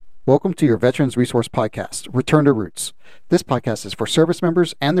Welcome to your Veterans Resource Podcast, Return to Roots. This podcast is for service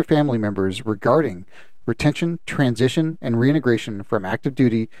members and their family members regarding retention, transition, and reintegration from active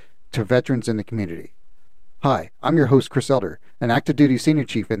duty to veterans in the community. Hi, I'm your host, Chris Elder, an active duty senior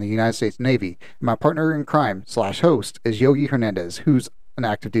chief in the United States Navy, and my partner in crime / host is Yogi Hernandez, who's an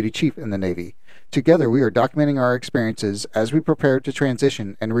active duty chief in the Navy. Together, we are documenting our experiences as we prepare to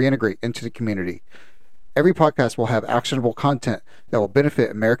transition and reintegrate into the community. Every podcast will have actionable content that will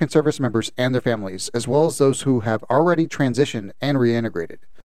benefit American service members and their families, as well as those who have already transitioned and reintegrated.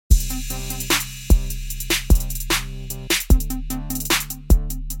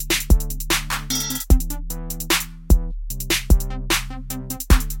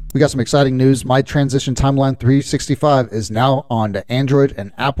 We got some exciting news. My Transition Timeline 365 is now on the Android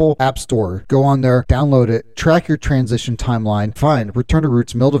and Apple App Store. Go on there, download it, track your transition timeline, find Return to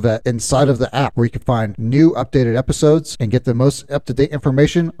Roots Mildevet inside of the app where you can find new updated episodes and get the most up-to-date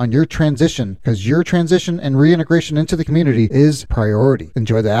information on your transition, because your transition and reintegration into the community is priority.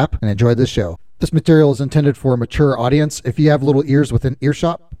 Enjoy the app and enjoy this show. This material is intended for a mature audience. If you have little ears within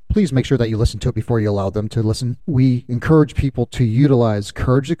earshot, please make sure that you listen to it before you allow them to listen. We encourage people to utilize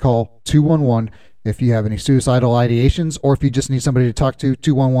Courage to Call 211 if you have any suicidal ideations, or if you just need somebody to talk to.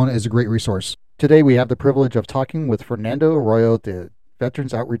 211 is a great resource. Today we have the privilege of talking with Fernando Arroyo, the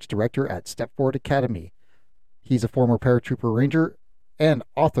Veterans Outreach Director at Step Forward Academy. He's a former paratrooper ranger and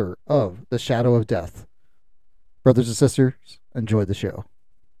author of The Shadow of Death. Brothers and sisters, enjoy the show.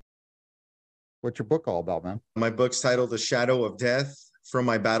 What's your book all about, man? My book's titled The Shadow of Death: From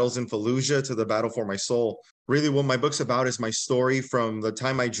My Battles in Fallujah to the Battle for My Soul. Really, what my book's about is my story from the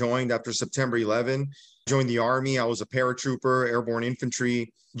time I joined after September 11. Joined the Army. I was a paratrooper, airborne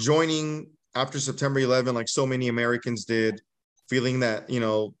infantry. Joining after September 11, like so many Americans did, feeling that,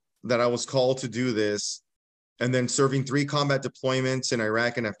 that I was called to do this. And then serving 3 combat deployments in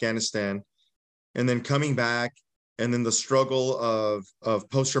Iraq and Afghanistan. And then coming back, and then the struggle of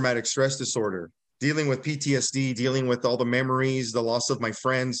post-traumatic stress disorder. Dealing with PTSD, dealing with all the memories, the loss of my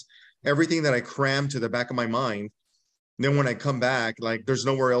friends, everything that I crammed to the back of my mind. And then when I come back, like there's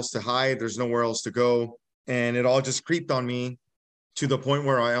nowhere else to hide, there's nowhere else to go. And it all just creeped on me to the point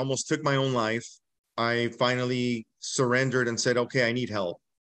where I almost took my own life. I finally surrendered and said, okay, I need help.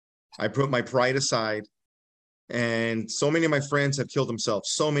 I put my pride aside. And so many of my friends have killed themselves.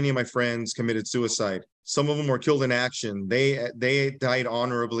 So many of my friends committed suicide. Some of them were killed in action. They died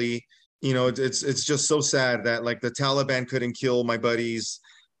honorably. It's just so sad that like the Taliban couldn't kill my buddies,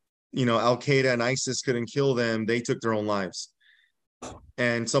 Al Qaeda and ISIS couldn't kill them. They took their own lives.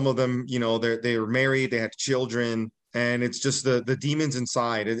 And some of them, they were married, they had children, and it's just the demons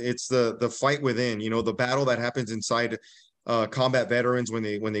inside. It's the fight within, the battle that happens inside combat veterans when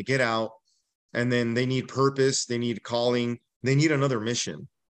they get out, and then they need purpose, they need calling, they need another mission.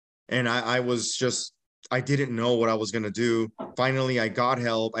 And I didn't know what I was going to do. Finally, I got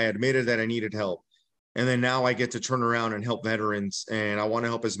help. I admitted that I needed help. And then now I get to turn around and help veterans. And I want to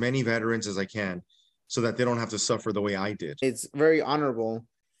help as many veterans as I can so that they don't have to suffer the way I did. It's very honorable.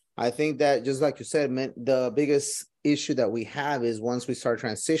 I think that, just like you said, man, the biggest issue that we have is once we start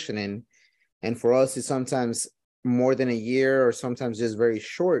transitioning, and for us, it's sometimes more than a year or sometimes just very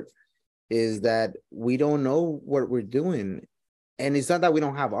short, is that we don't know what we're doing. And it's not that we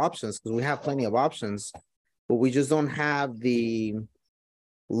don't have options, because we have plenty of options, but we just don't have the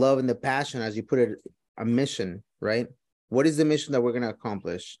love and the passion, as you put it, a mission, right? What is the mission that we're going to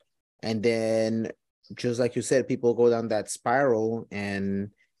accomplish? And then, just like you said, people go down that spiral, and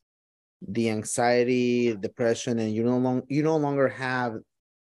the anxiety, depression, and you no longer have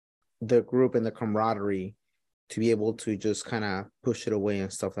the group and the camaraderie to be able to just kind of push it away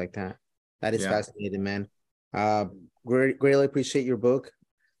and stuff like that. That is fascinating, man. Greatly appreciate your book,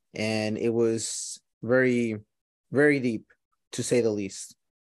 and it was very, very deep, to say the least.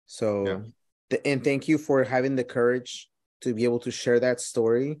 So, and thank you for having the courage to be able to share that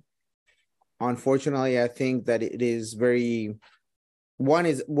story. Unfortunately, I think that it is we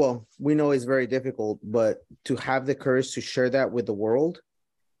know it's very difficult, but to have the courage to share that with the world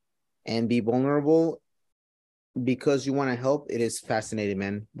and be vulnerable because you want to help, it is fascinating,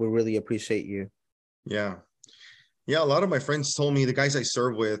 man. We really appreciate you. Yeah, a lot of my friends told me, the guys I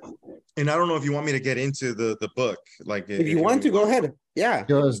serve with, and I don't know if you want me to get into the book. Like, if you want to, go ahead. Yeah.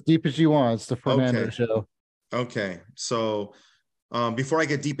 Go as deep as you want. It's the Fernando show. Okay. So before I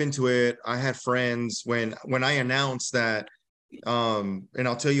get deep into it, I had friends when I announced that, and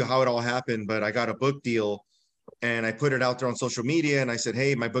I'll tell you how it all happened, but I got a book deal and I put it out there on social media, and I said,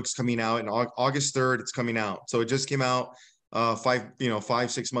 hey, my book's coming out, and August 3rd, it's coming out. So it just came out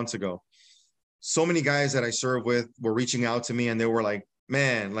 5-6 months ago. So many guys that I serve with were reaching out to me, and they were like,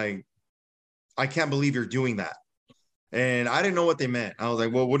 man, like, I can't believe you're doing that. And I didn't know what they meant. I was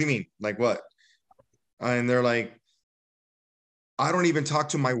like, well, what do you mean? Like what? And they're like, I don't even talk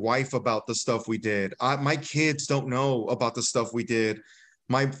to my wife about the stuff we did. My kids don't know about the stuff we did.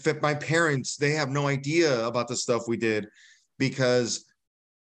 My parents, they have no idea about the stuff we did because,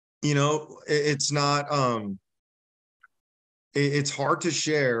 it's not, it's hard to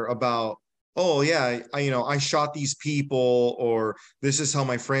share about, oh yeah, I shot these people, or this is how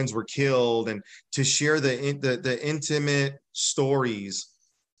my friends were killed, and to share the intimate stories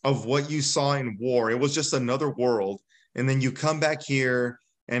of what you saw in war. It was just another world. And then you come back here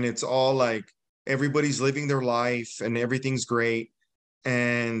and it's all like everybody's living their life and everything's great.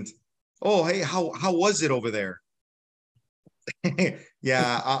 And oh, hey, how was it over there?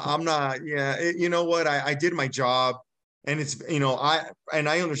 Yeah, I'm not. Yeah, you know what? I did my job, and it's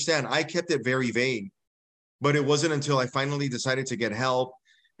I understand. I kept it very vague, but it wasn't until I finally decided to get help,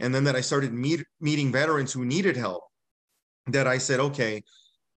 and then that I started meeting veterans who needed help, that I said, okay,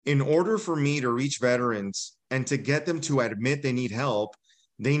 in order for me to reach veterans and to get them to admit they need help,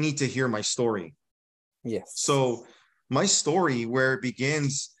 they need to hear my story. Yes. So my story, where it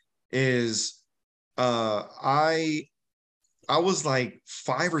begins, is I was like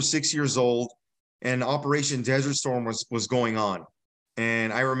 5 or 6 years old, and Operation Desert Storm was going on.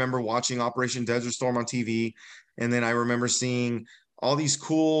 And I remember watching Operation Desert Storm on TV. And then I remember seeing all these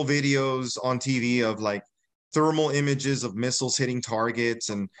cool videos on TV of like thermal images of missiles hitting targets,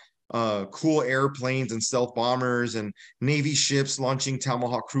 and cool airplanes and stealth bombers and Navy ships launching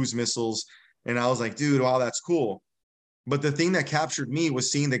Tomahawk cruise missiles. And I was like, dude, wow, that's cool. But the thing that captured me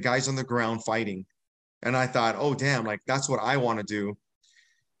was seeing the guys on the ground fighting. And I thought, oh, damn, like that's what I want to do.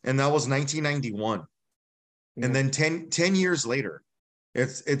 And that was 1991. Yeah. And then 10 years later,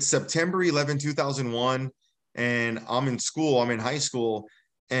 it's September 11, 2001. And I'm in school, I'm in high school.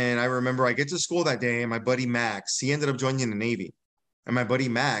 And I remember I get to school that day, and my buddy Max, he ended up joining the Navy. And my buddy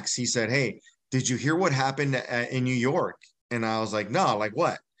Max, he said, hey, did you hear what happened in New York? And I was like, no, like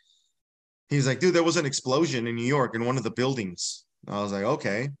what? He's like, dude, there was an explosion in New York in one of the buildings. I was like,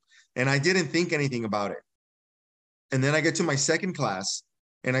 okay. And I didn't think anything about it. And then I get to my second class,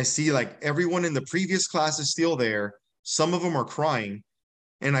 and I see like everyone in the previous class is still there. Some of them are crying.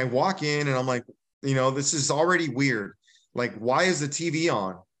 And I walk in, and I'm like, this is already weird. Like, why is the TV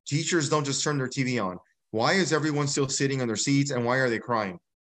on? Teachers don't just turn their TV on. Why is everyone still sitting on their seats, and why are they crying?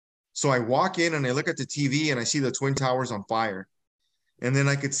 So I walk in and I look at the TV, and I see the Twin Towers on fire. And then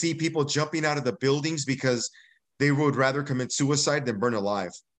I could see people jumping out of the buildings because they would rather commit suicide than burn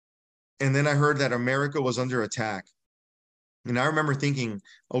alive. And then I heard that America was under attack. And I remember thinking,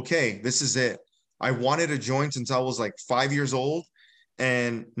 okay, this is it. I wanted to join since I was like 5 years old,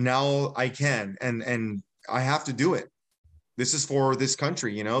 and now I can, and I have to do it. This is for this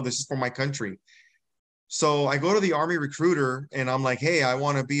country, this is for my country. So I go to the Army recruiter, and I'm like, hey, I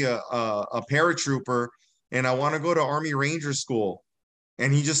want to be a paratrooper, and I want to go to Army Ranger School.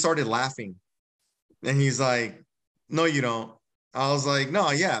 And he just started laughing. And he's like, no, you don't. I was like,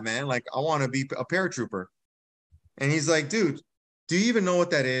 no, yeah, man. Like, I want to be a paratrooper. And he's like, dude, do you even know what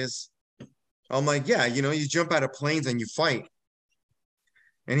that is? I'm like, yeah, you jump out of planes and you fight.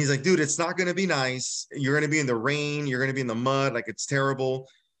 And he's like, dude, it's not going to be nice. You're going to be in the rain. You're going to be in the mud. Like, it's terrible.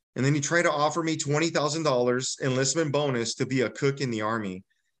 And then he tried to offer me $20,000 enlistment bonus to be a cook in the Army.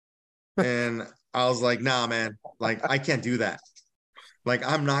 And I was like, nah, man, like, I can't do that. Like,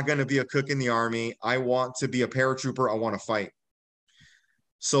 I'm not going to be a cook in the Army. I want to be a paratrooper. I want to fight.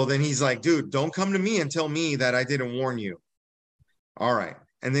 So then he's like, dude, don't come to me and tell me that I didn't warn you. All right.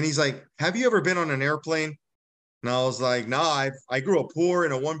 And then he's like, have you ever been on an airplane? And I was like, nah, I grew up poor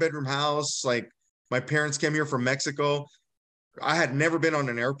in a 1-bedroom house. Like, my parents came here from Mexico. I had never been on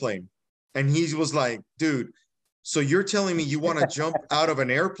an airplane. And he was like, dude, so you're telling me you want to jump out of an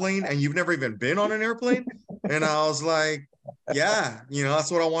airplane and you've never even been on an airplane? And I was like, yeah,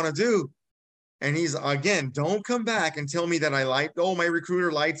 that's what I want to do. And he's, again, don't come back and tell me that I lied. Oh, my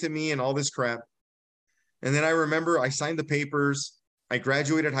recruiter lied to me and all this crap. And then I remember I signed the papers. I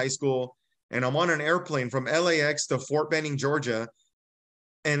graduated high school, and I'm on an airplane from LAX to Fort Benning, Georgia.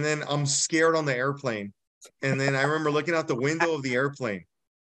 And then I'm scared on the airplane. And then I remember looking out the window of the airplane.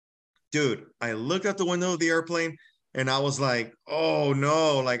 Dude, I looked out the window of the airplane, and I was like, oh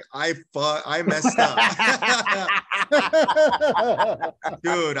no, like I messed up.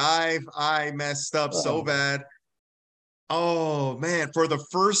 Dude, I messed up so bad. Oh man, for the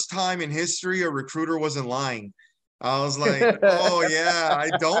first time in history, a recruiter wasn't lying. I was like, oh yeah, I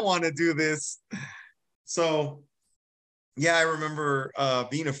don't want to do this. So yeah, I remember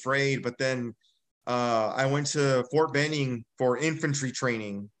being afraid, but then I went to Fort Benning for infantry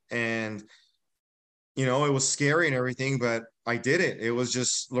training, and you know, it was scary and everything, but I did it. It was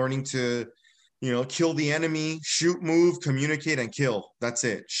just learning to, you know, kill the enemy, shoot, move, communicate, and kill. That's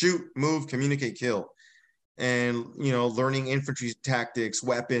it. Shoot, move, communicate, kill. And, you know, learning infantry tactics,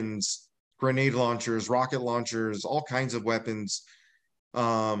 weapons, grenade launchers, rocket launchers, all kinds of weapons,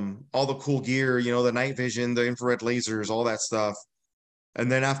 all the cool gear, you know, the night vision, the infrared lasers, all that stuff. And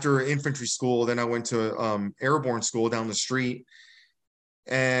then after infantry school, then I went to airborne school down the street.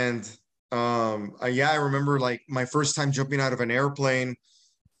 And I remember like my first time jumping out of an airplane.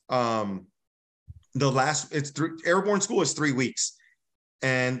 Airborne school is 3 weeks,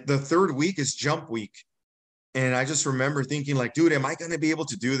 and the third week is jump week. And I just remember thinking like, dude, am I going to be able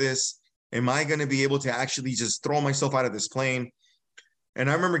to do this? Am I going to be able to actually just throw myself out of this plane? And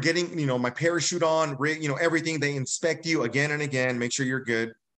I remember getting, you know, my parachute on, you know, everything. They inspect you again and again, make sure you're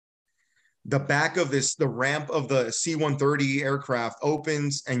good. The back of the ramp of the C-130 aircraft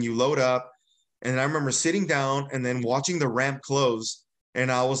opens and you load up. And I remember sitting down and then watching the ramp close.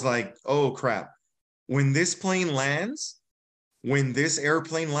 And I was like, oh, crap. When this airplane lands,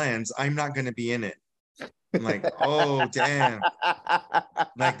 I'm not going to be in it. I'm like, oh, damn.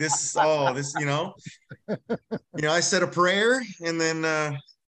 Like this, you know, I said a prayer, and then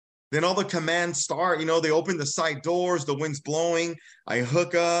all the commands start, you know, they open the side doors, the wind's blowing, I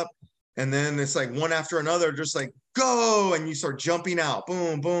hook up, and then it's like one after another, just like go, and you start jumping out,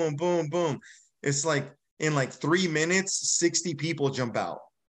 boom, boom, boom, boom. It's like in like 3 minutes, 60 people jump out.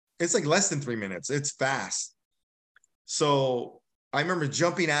 It's like less than 3 minutes. It's fast. So I remember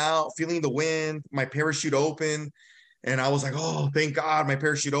jumping out, feeling the wind, my parachute open, and I was like, oh, thank God my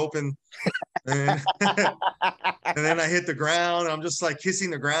parachute opened. And, and then I hit the ground, and I'm just like kissing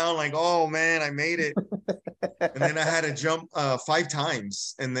the ground, like, oh man, I made it. And then I had to jump 5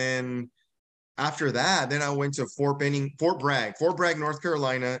 times. And then after that, then I went to Fort Bragg, North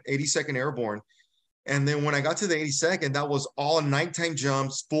Carolina, 82nd Airborne. And then when I got to the 82nd, that was all nighttime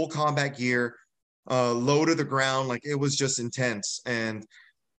jumps, full combat gear, low to the ground. Like it was just intense. And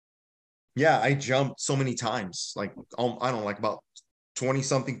yeah, I jumped so many times, like I don't know, like about 20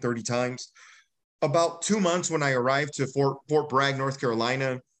 something, 30 times. About 2 months when I arrived to Fort Bragg, North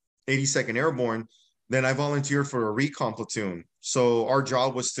Carolina, 82nd Airborne, then I volunteered for a recon platoon. So our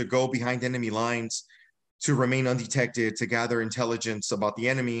job was to go behind enemy lines, to remain undetected, to gather intelligence about the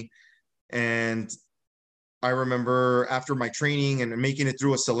enemy. And I remember after my training and making it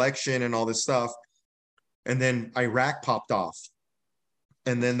through a selection and all this stuff, and then Iraq popped off.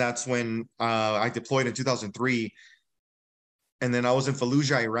 And then that's when I deployed in 2003. And then I was in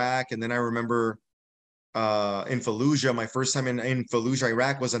Fallujah, Iraq. And then I remember in Fallujah, my first time in Fallujah,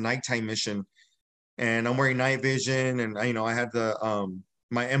 Iraq was a nighttime mission. And I'm wearing night vision. And, you know, I had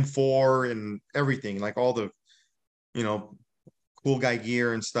my M4 and everything, like all the, you know, cool guy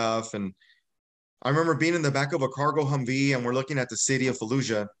gear and stuff. And I remember being in the back of a cargo Humvee, and we're looking at the city of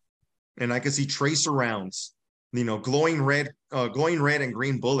Fallujah, and I could see tracer rounds, you know, glowing red and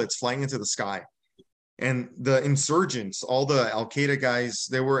green bullets flying into the sky. And the insurgents, all the Al-Qaeda guys,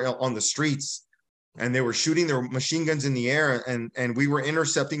 they were on the streets, and they were shooting their machine guns in the air, and we were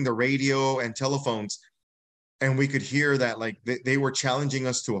intercepting the radio and telephones, and we could hear that like they were challenging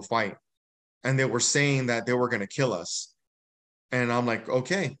us to a fight, and they were saying that they were going to kill us. And I'm like,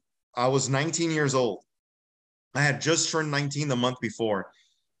 okay. I was 19 years old. I had just turned 19 the month before,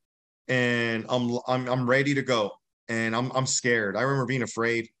 and I'm ready to go, and I'm scared. I remember being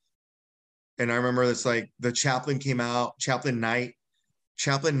afraid, and I remember it's like the chaplain came out, Chaplain Knight.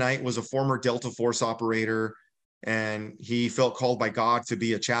 Chaplain Knight was a former Delta Force operator, and he felt called by God to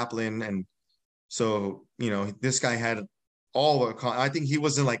be a chaplain. And so, you know, this guy had I think he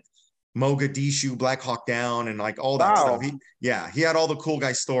was in like Mogadishu, Black Hawk Down, and like all that stuff. He had all the cool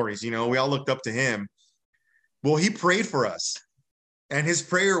guy stories. You know, we all looked up to him. Well, he prayed for us, and his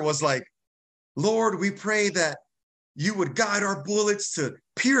prayer was like, Lord, we pray that you would guide our bullets to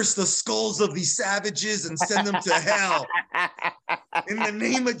pierce the skulls of these savages and send them to hell. In the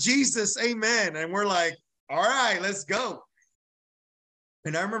name of Jesus, amen. And we're like, all right, let's go.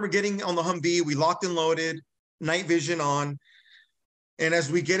 And I remember getting on the Humvee, we locked and loaded, night vision on. And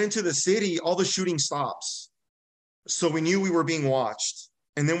as we get into the city, all the shooting stops. So we knew we were being watched.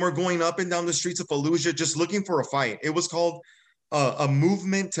 And then we're going up and down the streets of Fallujah just looking for a fight. It was called a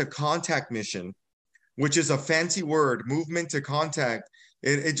movement to contact mission, which is a fancy word, movement to contact.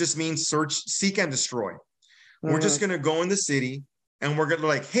 It just means search, seek, and destroy. We're just going to go in the city, and we're going to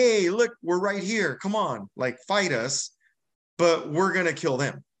like, hey, look, we're right here. Come on, like fight us. But we're going to kill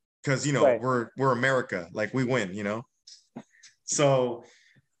them because, you know, right. we're America. Like we win, you know? So,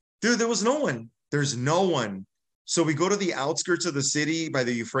 dude, there was no one. There's no one. So we go to the outskirts of the city by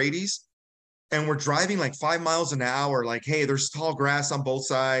the Euphrates, and we're driving like 5 miles an hour. Like, hey, there's tall grass on both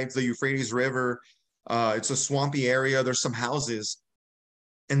sides, the Euphrates River. It's a swampy area. There's some houses.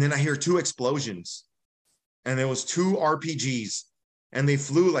 And then I hear 2 explosions. And there was 2 RPGs. And they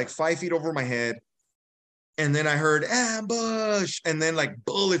flew like 5 feet over my head. And then I heard ambush. And then like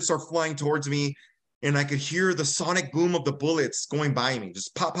bullets are flying towards me. And I could hear the sonic boom of the bullets going by me.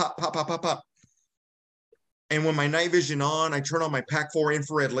 Just pop, pop, pop, pop, pop, pop. And when my night vision on, I turn on my PAC-4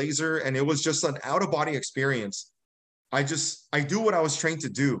 infrared laser, and it was just an out-of-body experience. I do what I was trained to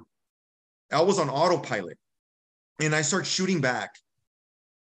do. I was on autopilot, and I start shooting back.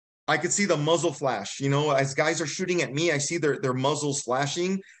 I could see the muzzle flash, as guys are shooting at me, I see their muzzles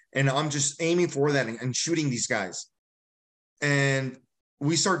flashing, and I'm just aiming for that and shooting these guys. And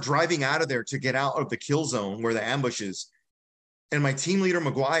we start driving out of there to get out of the kill zone where the ambush is. And my team leader,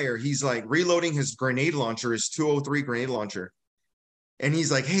 McGuire, he's like reloading his grenade launcher, his 203 grenade launcher. And he's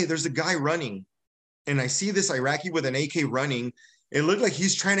like, hey, there's a guy running. And I see this Iraqi with an AK running. It looked like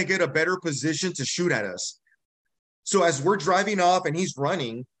he's trying to get a better position to shoot at us. So as we're driving up and he's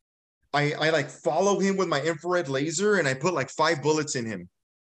running, I like follow him with my infrared laser, and I put like 5 bullets in him.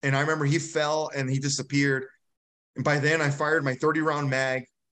 And I remember he fell and he disappeared. And by then I fired my 30-round mag.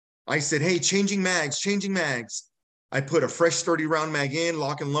 I said, hey, changing mags. I put a fresh 30-round mag in,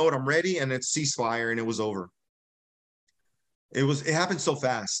 lock and load, I'm ready, and it's ceasefire, and it was over. It happened so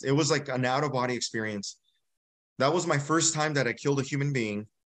fast. It was like an out-of-body experience. That was my first time that I killed a human being,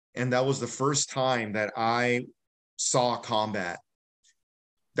 and that was the first time that I saw combat.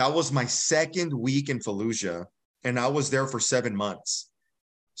 That was my 2nd week in Fallujah, and I was there for 7 months.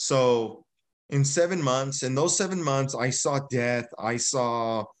 So in 7 months, I saw death. I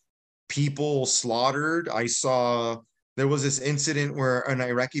saw people slaughtered. There was this incident where an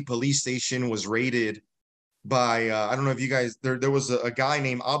Iraqi police station was raided by, I don't know if you guys, there was a guy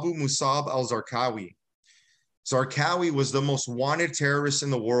named Abu Musab al-Zarqawi. Zarqawi was the most wanted terrorist in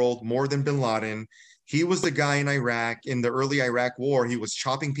the world, more than bin Laden. He was the guy in Iraq, in the early Iraq war. He was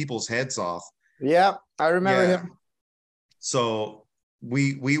chopping people's heads off. Yeah, I remember him. So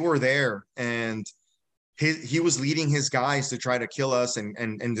we were there, and he was leading his guys to try to kill us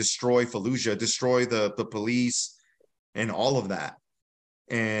and destroy Fallujah, destroy the police and all of that.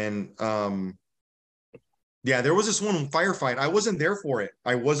 And there was this one firefight. I wasn't there for it.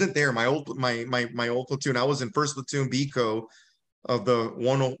 I wasn't there. My old platoon, I was in 1st Platoon BCO of the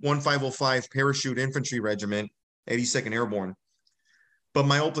 1505 Parachute Infantry Regiment, 82nd Airborne. But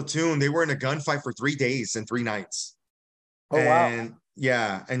my old platoon, they were in a gunfight for 3 days and 3 nights. Oh, and wow.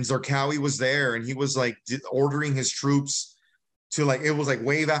 Yeah, and Zarqawi was there, and he was like ordering his troops to it was like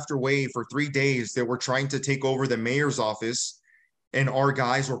wave after wave for 3 days. They were trying to take over the mayor's office, and our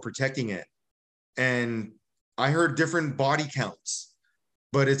guys were protecting it. And I heard different body counts,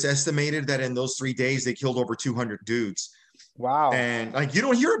 but it's estimated that in those 3 days, they killed over 200 dudes. Wow. And like, you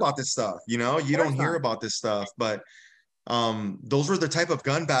don't hear about this stuff, you don't hear about this stuff, but those were the type of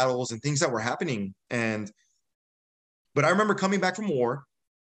gun battles and things that were happening. But I remember coming back from war,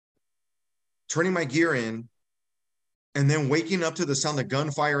 turning my gear in, and then waking up to the sound of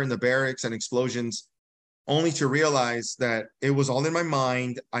gunfire in the barracks and explosions, only to realize that it was all in my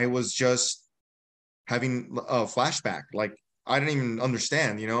mind. I was just having a flashback. Like, I didn't even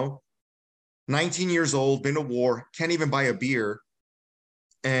understand, 19 years old, been to war, can't even buy a beer,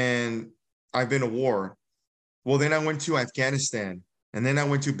 and I've been to war. Well, then I went to Afghanistan, and then I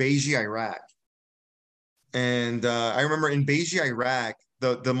went to Beiji, Iraq. And I remember in Beiji, Iraq,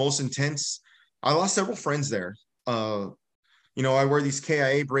 the most intense, I lost several friends there. I wear these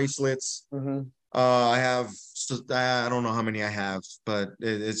KIA bracelets. Mm-hmm. I don't know how many I have, but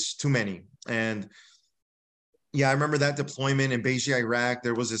it's too many. And yeah, I remember that deployment in Beiji, Iraq.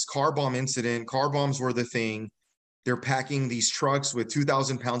 There was this car bomb incident. Car bombs were the thing. They're packing these trucks with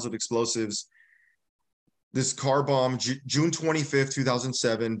 2,000 pounds of explosives. This car bomb, June 25th,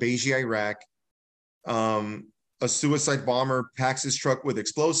 2007, Beiji, Iraq. A suicide bomber packs his truck with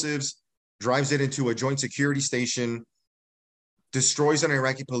explosives, drives it into a joint security station, destroys an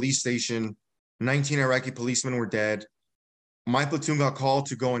Iraqi police station. 19 Iraqi policemen were dead. My platoon got called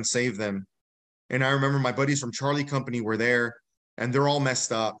to go and save them. And I remember my buddies from Charlie Company were there, and they're all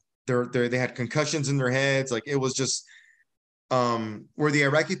messed up. They had concussions in their heads. Like, it was just where the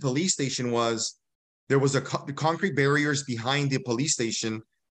Iraqi police station was. There was the concrete barriers behind the police station,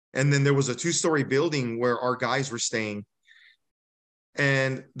 and then there was a 2-story building where our guys were staying.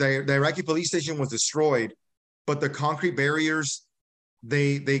 And the Iraqi police station was destroyed, but the concrete barriers,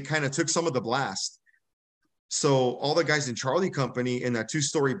 they kind of took some of the blast. So all the guys in Charlie Company in that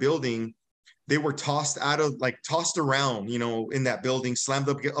 2-story building, They were tossed around, in that building, slammed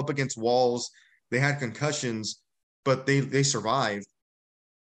up against walls. They had concussions, but they survived.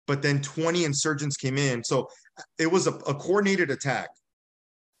 But then 20 insurgents came in. So it was a coordinated attack.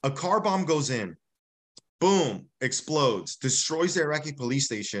 A car bomb goes in, boom, explodes, destroys the Iraqi police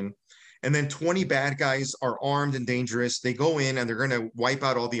station. And then 20 bad guys are armed and dangerous. They go in and they're going to wipe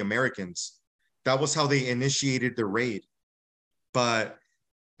out all the Americans. That was how they initiated the raid. But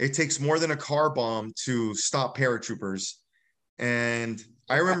it takes more than a car bomb to stop paratroopers. And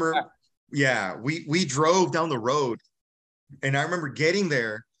I remember, we drove down the road. And I remember getting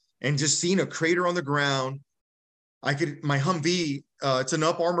there and just seeing a crater on the ground. My Humvee, it's an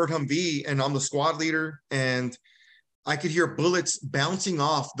up-armored Humvee, and I'm the squad leader. And I could hear bullets bouncing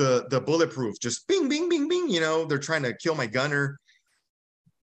off the bulletproof, just bing, bing, bing, bing. They're trying to kill my gunner.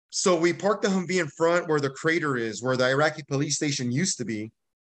 So we parked the Humvee in front where the crater is, where the Iraqi police station used to be.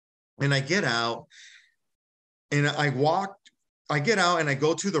 And I get out and I get out and I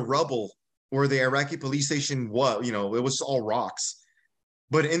go to the rubble where the Iraqi police station was, it was all rocks.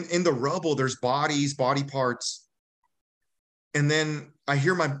 But in the rubble, there's bodies, body parts. And then I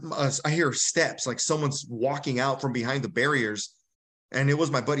hear steps, like someone's walking out from behind the barriers. And it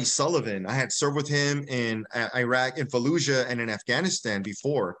was my buddy Sullivan. I had served with him in Iraq, in Fallujah, and in Afghanistan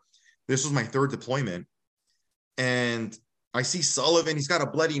before. This was my third deployment. And I see Sullivan. He's got a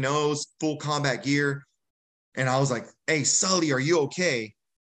bloody nose, full combat gear. And I was like, hey, Sully, are you okay?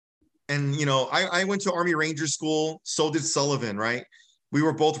 And, I went to Army Ranger School. So did Sullivan, right? We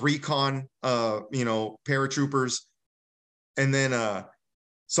were both recon, paratroopers. And then,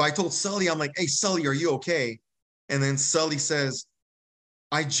 so I told Sully, I'm like, hey, Sully, are you okay? And then Sully says,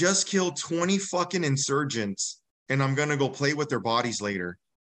 I just killed 20 fucking insurgents and I'm going to go play with their bodies later.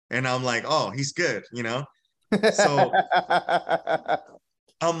 And I'm like, oh, he's good, So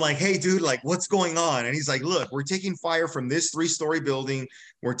I'm like, hey, dude, like, what's going on? And he's like, look, we're taking fire from this 3-story building.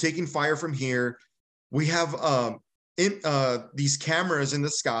 We're taking fire from here. We have these cameras in the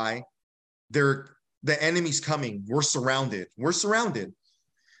sky. The enemy's coming. We're surrounded.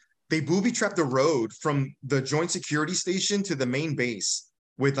 They booby-trapped the road from the Joint Security Station to the main base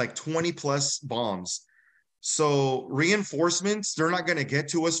with like 20 plus bombs. So reinforcements, they're not going to get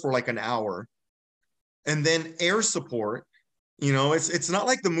to us for like an hour. And then air support, it's not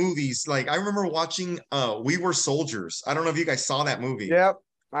like the movies. Like I remember watching We Were Soldiers. I don't know if you guys saw that movie. Yep.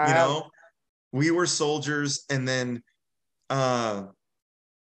 We Were Soldiers. And then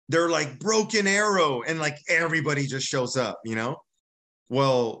they're like Broken Arrow and like everybody just shows up,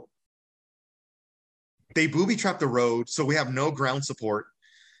 Well, they booby-trapped the road, so we have no ground support.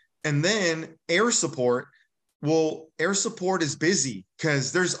 And then air support, well, air support is busy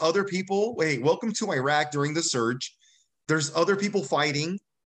because there's other people. Wait, welcome to Iraq during the surge. There's other people fighting.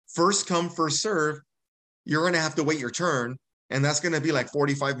 First come, first serve. You're going to have to wait your turn. And that's going to be like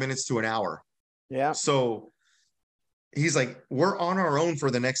 45 minutes to an hour. Yeah. So he's like, we're on our own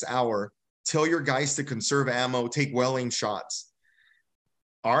for the next hour. Tell your guys to conserve ammo, take well-aimed shots.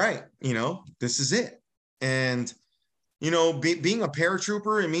 All right, this is it. And, being a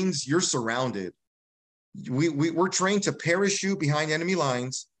paratrooper, it means you're surrounded. We're trained to parachute behind enemy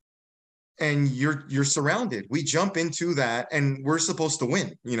lines, and you're surrounded. We jump into that, and we're supposed to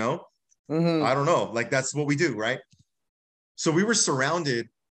win, Mm-hmm. I don't know. Like, that's what we do, right? So we were surrounded,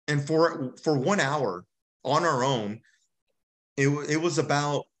 and for 1 hour on our own, it was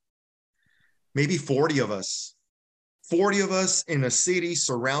about maybe 40 of us in a city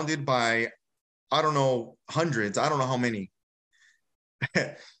surrounded by, I don't know, hundreds. I don't know how many.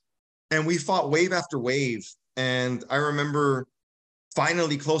 And we fought wave after wave. And I remember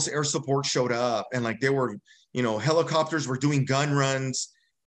finally close air support showed up, and like there were, helicopters were doing gun runs.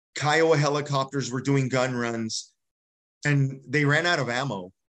 Kiowa helicopters were doing gun runs, and they ran out of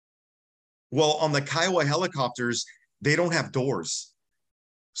ammo. Well, on the Kiowa helicopters, they don't have doors.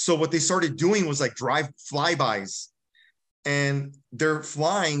 So what they started doing was like drive flybys, and they're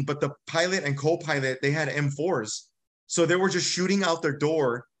flying, but the pilot and co-pilot, they had M4s. So they were just shooting out their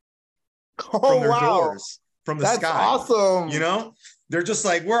door from their doors, from the sky. That's awesome. They're just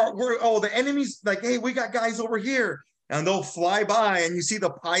like, the enemy's like, hey, we got guys over here. And they'll fly by, and you see the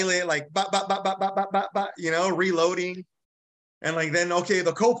pilot like, reloading. And like, then, okay,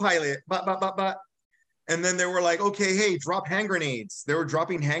 the co-pilot, and then they were like, okay, hey, drop hand grenades. They were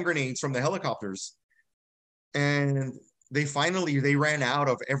dropping hand grenades from the helicopters. And they ran out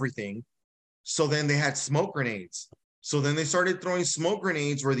of everything. So then they had smoke grenades. So then they started throwing smoke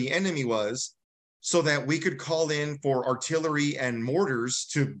grenades where the enemy was, so that we could call in for artillery and mortars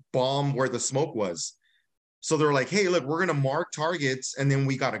to bomb where the smoke was. So they're like, hey, look, we're going to mark targets, and then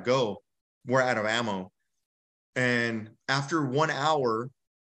we got to go. we're out of ammo. And after 1 hour,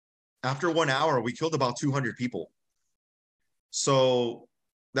 we killed about 200 people. So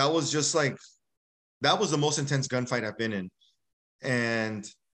that was just like, that was the most intense gunfight I've been in. And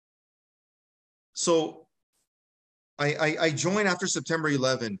so I joined after September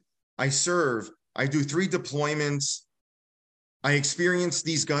 11. I serve, I do 3 deployments. I experience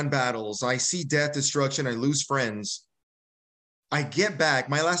these gun battles. I see death, destruction. I lose friends. I get back.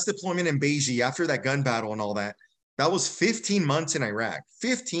 My last deployment in Beijing after that gun battle and all that, that was 15 months in Iraq.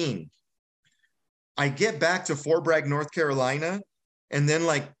 15. I get back to Fort Bragg, North Carolina. And then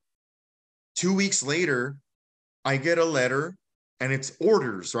like 2 weeks later, I get a letter and it's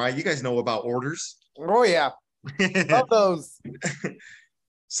orders, right? You guys know about orders. Oh, yeah. Love those.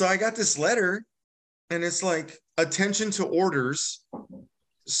 So I got this letter and it's like, attention to orders,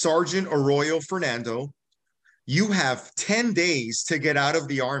 Sergeant Arroyo Fernando. You have 10 days to get out of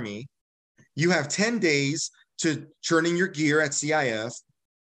the Army. You have 10 days to turn in your gear at CIF,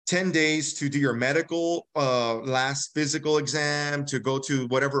 10 days to do your medical, last physical exam, to go to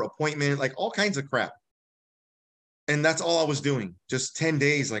whatever appointment, like all kinds of crap. And that's all I was doing. Just 10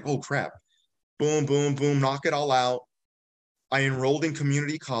 days, like, oh crap. Boom, boom, boom, knock it all out. I enrolled in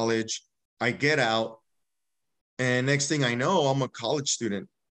community college. I get out. And next thing I know, I'm a college student.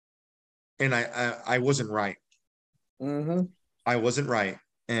 And I wasn't right. Mm-hmm. I wasn't right.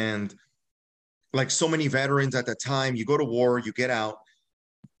 And like so many veterans at the time, you go to war, you get out,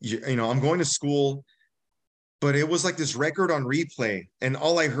 you know, I'm going to school, but it was like this record on replay. And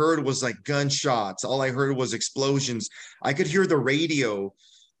all I heard was like gunshots. All I heard was explosions. I could hear the radio.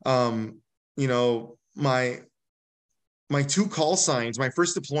 You know, my 2 call signs, my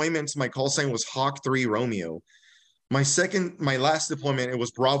first deployments, my call sign was Hawk 3 Romeo. My last deployment, it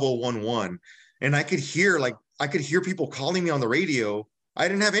was Bravo 1-1. And I could hear people calling me on the radio. I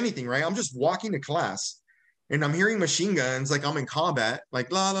didn't have anything, right? I'm just walking to class and I'm hearing machine guns like I'm in combat,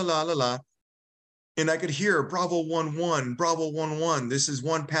 like la, la, la, la, la. And I could hear Bravo 1-1, Bravo 1-1. This is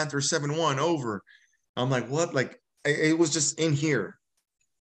 1 Panther 7-1 over. I'm like, what? Like, it was just in here.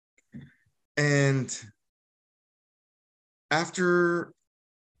 And I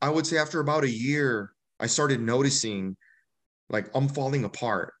would say after about a year, I started noticing like I'm falling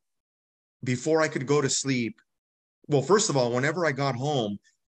apart. Before I could go to sleep, well, first of all, whenever I got home,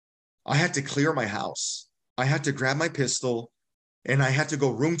 I had to clear my house. I had to grab my pistol and I had to go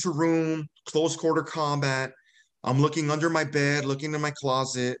room to room, close quarter combat. I'm looking under my bed, looking in my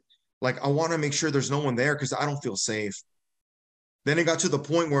closet. Like I want to make sure there's no one there because I don't feel safe. Then it got to the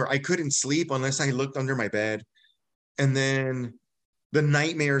point where I couldn't sleep unless I looked under my bed. And then the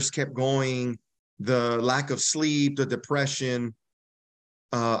nightmares kept going, the lack of sleep, the depression.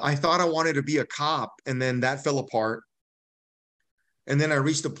 I thought I wanted to be a cop, and then that fell apart. And then I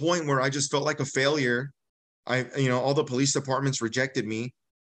reached a point where I just felt like a failure. All the police departments rejected me.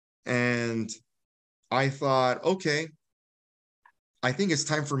 And I thought, okay, I think it's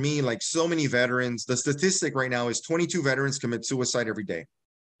time for me. Like so many veterans, the statistic right now is 22 veterans commit suicide every day.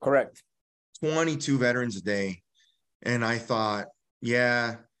 Correct. 22 veterans a day. And I thought,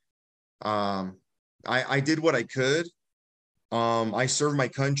 yeah, I did what I could. I served my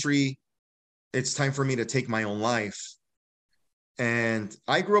country. It's time for me to take my own life. And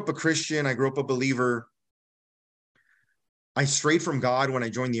I grew up a Christian. I grew up a believer. I strayed from God when I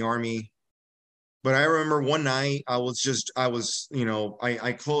joined the Army. But I remember one night it was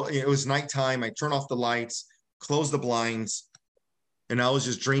nighttime. I turned off the lights, closed the blinds, and I was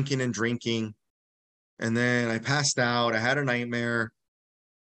just drinking and drinking. And then I passed out. I had a nightmare.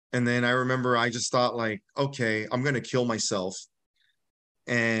 And then I remember I just thought like, okay, I'm going to kill myself.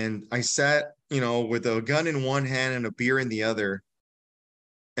 And I sat, with a gun in one hand and a beer in the other.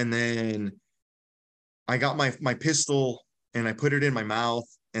 And then I got my pistol and I put it in my mouth.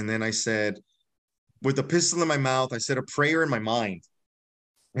 And then I said, with the pistol in my mouth, I said a prayer in my mind.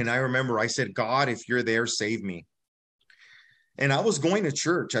 And I remember I said, God, if you're there, save me. And I was going to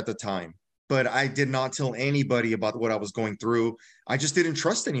church at the time, but I did not tell anybody about what I was going through. I just didn't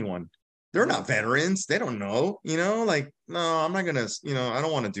trust anyone. They're not veterans. They don't know, like, no, I'm not going to, I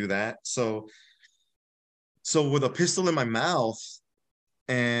don't want to do that. So with a pistol in my mouth,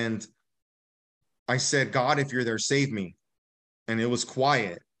 and I said, God, if you're there, save me. And it was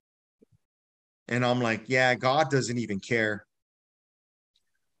quiet. And I'm like, yeah, God doesn't even care.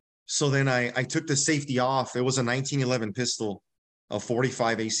 So then I took the safety off. It was a 1911 pistol, a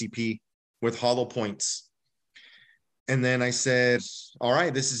 45 ACP with hollow points. And then I said, all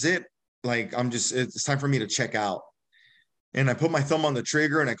right, this is it. Like, it's time for me to check out. And I put my thumb on the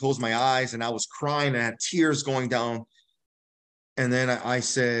trigger and I closed my eyes and I was crying and I had tears going down. And then I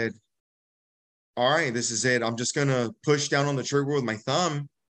said, all right, this is it. I'm just going to push down on the trigger with my thumb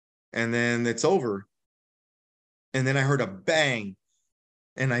and then it's over. And then I heard a bang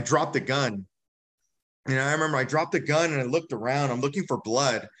and I dropped the gun. And I remember I dropped the gun and I looked around. I'm looking for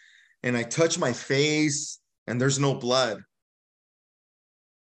blood and I touched my face and there's no blood.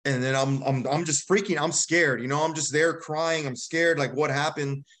 And then I'm just freaking. I'm scared. I'm just there crying. I'm scared. Like, what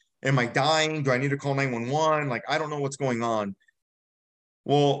happened? Am I dying? Do I need to call 911? Like, I don't know what's going on.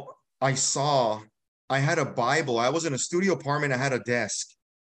 Well, I had a Bible. I was in a studio apartment. I had a desk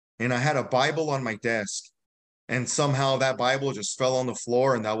and I had a Bible on my desk. And somehow that Bible just fell on the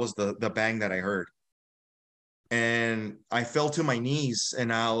floor. And that was the bang that I heard. And I fell to my knees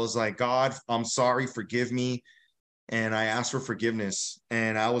and I was like, God, I'm sorry. Forgive me. And I asked for forgiveness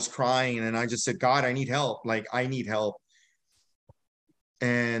and I was crying. And I just said, God, I need help. Like, I need help.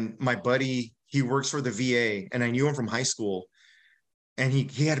 And my buddy, he works for the VA and I knew him from high school. And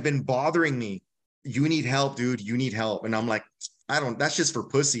he had been bothering me. You need help, dude. You need help. And I'm like, that's just for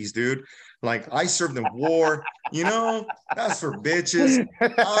pussies, dude. Like, I served in war, that's for bitches.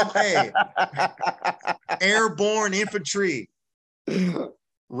 Hey, airborne infantry,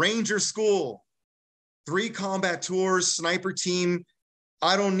 Ranger school, 3 combat tours, sniper team.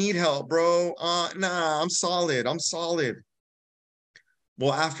 I don't need help, bro. Nah, I'm solid.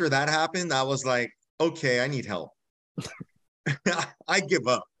 Well, after that happened, I was like, okay, I need help. I give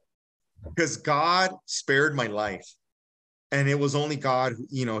up because God spared my life. And it was only God,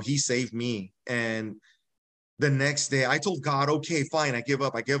 he saved me. And the next day I told God, okay, fine. I give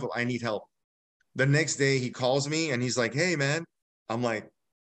up. I need help. The next day he calls me and he's like, hey, man. I'm like,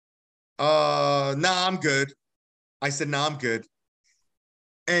 nah, I'm good. I said, nah, I'm good.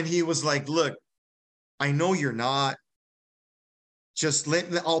 And he was like, look, I know you're not. Just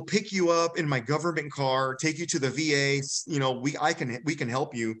I'll pick you up in my government car, take you to the VA. We can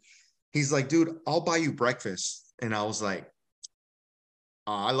help you. He's like, dude, I'll buy you breakfast. And I was like,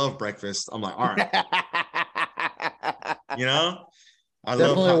 I love breakfast. I'm like, all right. I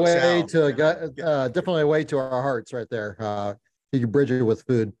definitely love a way chow. definitely a way to our hearts right there. You can bridge it with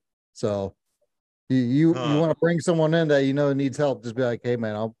food. So you want to bring someone in that needs help, just be like, hey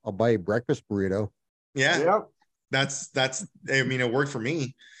man, I'll buy you breakfast burrito. Yeah. Yep. That's it worked for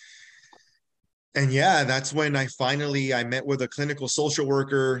me. And yeah, that's when I met with a clinical social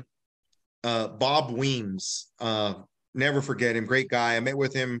worker, Bob Weems. Never forget him. Great guy. I met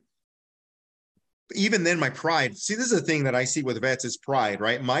with him. Even then, my pride. See, this is the thing that I see with vets is pride,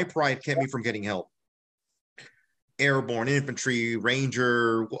 right? My pride kept me from getting help. Airborne, infantry,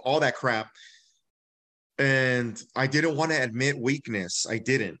 Ranger, all that crap. And I didn't want to admit weakness. I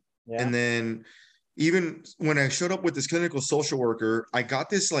didn't. Yeah. And then even when I showed up with this clinical social worker, I got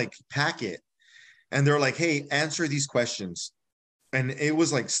this like packet and they're like, hey, answer these questions. And it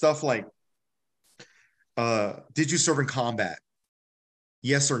was like stuff like, did you serve in combat?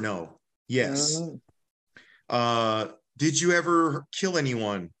 Yes or no? Yes. Did you ever kill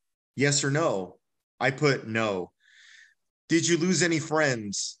anyone? Yes or no? I put no. Did you lose any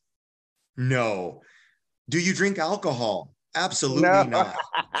friends? No. Do you drink alcohol? Absolutely not.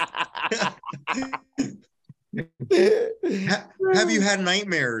 Have you had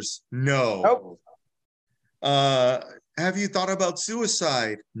nightmares? No. Nope. Have you thought about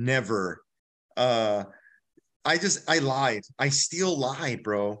suicide? Never. I lied. I still lied,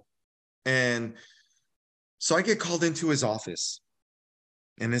 bro. And so I get called into his office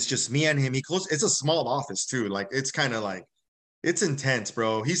and it's just me and him. It's a small office too. Like, it's kind of like, it's intense,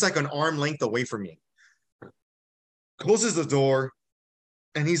 bro. He's like an arm length away from me. Closes the door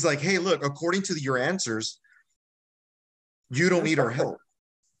and he's like, hey, look, according to your answers, you don't need our help.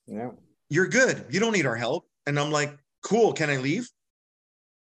 Yeah. You're good. You don't need our help. And I'm like, cool. Can I leave?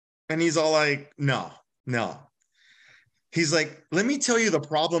 And he's all like, no. He's like, let me tell you the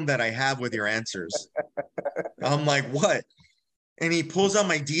problem that I have with your answers. I'm like, what? And he pulls out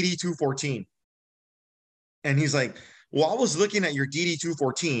my DD-214. And he's like, well, I was looking at your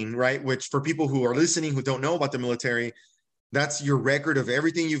DD-214, right? Which for people who are listening who don't know about the military, that's your record of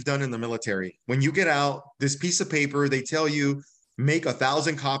everything you've done in the military. When you get out, this piece of paper, they tell you, make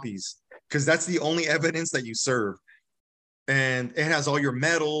 1,000 copies because that's the only evidence that you serve. And it has all your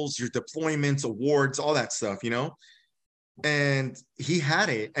medals, your deployments, awards, all that stuff, And he had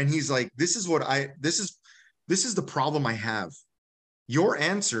it. And he's like, this is the problem I have. Your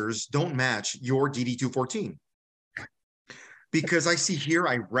answers don't match your DD-214. Because I see here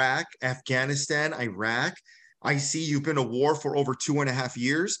Iraq, Afghanistan, Iraq. I see you've been a war for over 2.5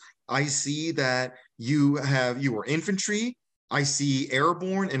 years. I see that you were infantry. I see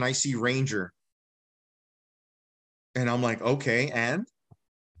airborne and I see Ranger. And I'm like, okay. And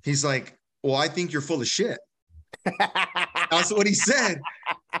he's like, well, I think you're full of shit. That's what he said.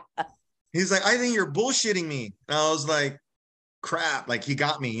 He's like, I think you're bullshitting me. And I was like, crap, like he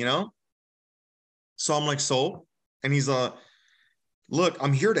got me, you know? So I'm like, so? And he's look,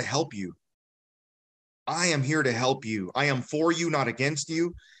 I'm here to help you. I am here to help you. I am for you, not against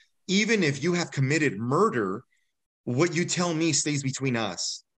you. Even if you have committed murder, what you tell me stays between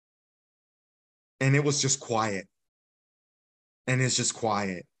us. And it was just quiet. And it's just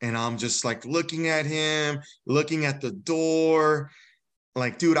quiet. And I'm just like looking at him, looking at the door.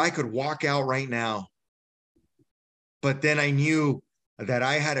 Like, dude, I could walk out right now. But then I knew that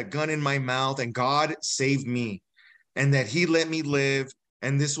I had a gun in my mouth and God saved me and that he let me live.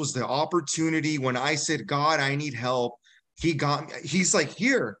 And this was the opportunity when I said, God, I need help. He got me. He's like,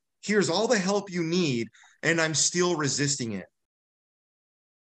 here's all the help you need. And I'm still resisting it.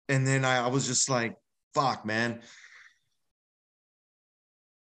 And then I was just like, fuck, man.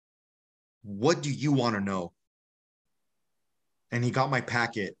 What do you want to know? And he got my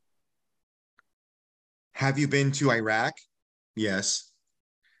packet. Have you been to Iraq? Yes.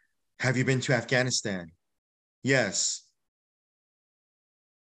 Have you been to Afghanistan? Yes.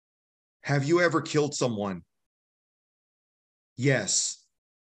 Have you ever killed someone? Yes.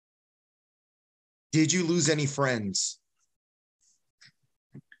 Did you lose any friends?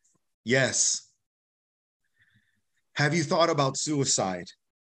 Yes. Have you thought about suicide?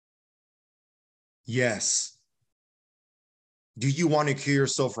 Yes. Do you want to kill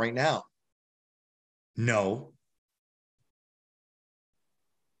yourself right now? No.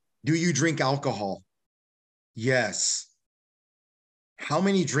 Do you drink alcohol? Yes. How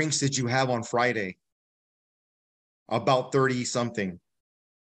many drinks did you have on Friday? About 30 something.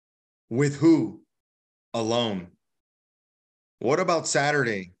 With who? Alone. What about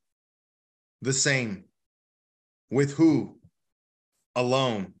Saturday? The same. With who?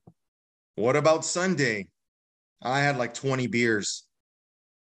 Alone. What about Sunday? I had like 20 beers.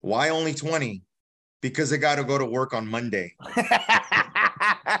 Why only 20? Because I got to go to work on Monday.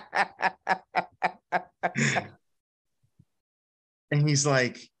 And he's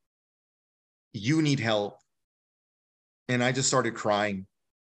like, you need help. And I just started crying.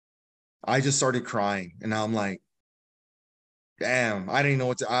 And I'm like, damn, I didn't know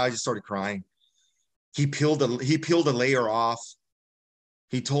what to, I just started crying. He peeled a layer off.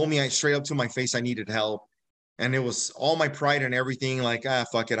 He told me straight up to my face, I needed help. And it was all my pride and everything. Like,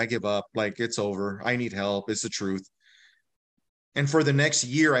 fuck it. I give up. Like, it's over. I need help. It's the truth. And for the next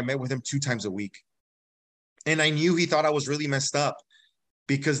year, I met with him 2 times a week. And I knew he thought I was really messed up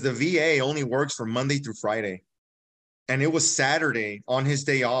because the VA only works from Monday through Friday. And it was Saturday on his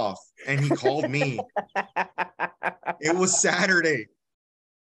day off. And he called me. It was Saturday.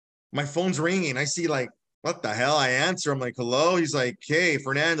 My phone's ringing. I see like, what the hell? I answer. I'm like, hello. He's like, hey,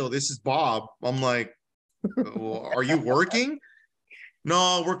 Fernando, this is Bob. I'm like, are you working?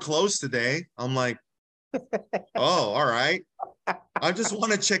 No, we're closed today. I'm like, oh, all right. I just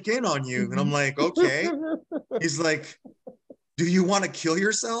want to check in on you. And I'm like, okay. He's like, do you want to kill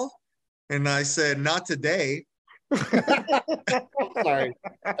yourself? And I said, not today. Sorry.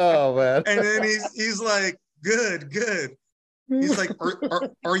 Oh, man. And then he's like, good. He's like,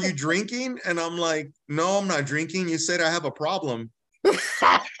 are you drinking? And I'm like, no, I'm not drinking. You said I have a problem.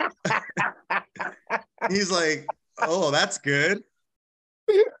 He's like, oh, that's good.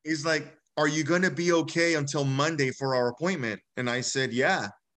 He's like, are you going to be okay until Monday for our appointment? And I said, yeah.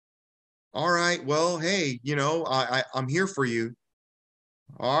 All right. Well, hey, I'm here for you.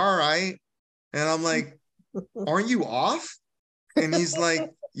 All right. And I'm like, aren't you off? And he's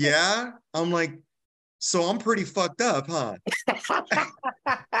like, yeah. I'm like, so I'm pretty fucked up, huh?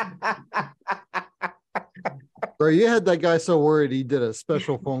 Bro, you had that guy so worried he did a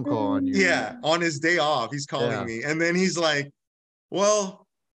special phone call on you. Yeah, on his day off, he's calling me. And then he's like, well,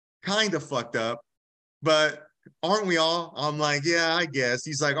 kind of fucked up, but aren't we all? I'm like, yeah, I guess.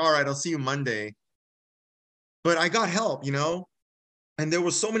 He's like, all right, I'll see you Monday. But I got help, and there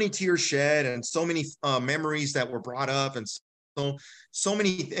was so many tears shed and so many memories that were brought up and so many,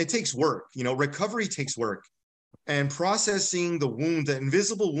 it takes work, recovery takes work, and processing the wound, the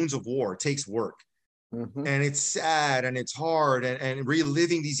invisible wounds of war takes work. Mm-hmm. And it's sad and it's hard and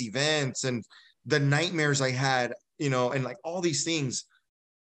reliving these events and the nightmares I had, and like all these things.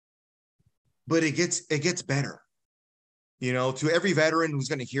 But it gets better, to every veteran who's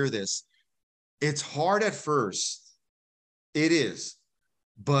going to hear this. It's hard at first. It is,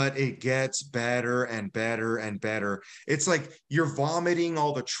 but it gets better and better and better. It's like you're vomiting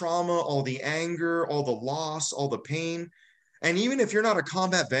all the trauma, all the anger, all the loss, all the pain. And even if you're not a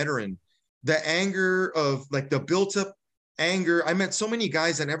combat veteran, the anger of like the built up anger. I met so many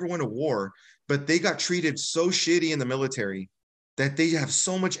guys that never went to war, but they got treated so shitty in the military that they have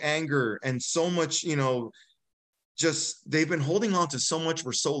so much anger and so much, just they've been holding on to so much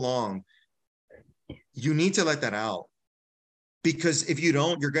for so long. You need to let that out, because if you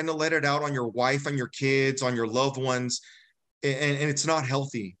don't, you're going to let it out on your wife, on your kids, on your loved ones, and it's not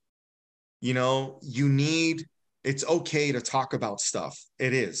healthy. It's okay to talk about stuff.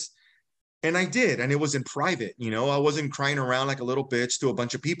 It is. And I did, and it was in private. I wasn't crying around like a little bitch to a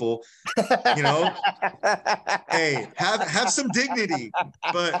bunch of people. Hey, have some dignity.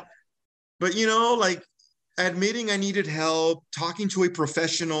 But like admitting I needed help, talking to a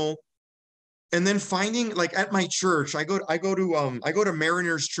professional, and then finding, like, at my church, I go to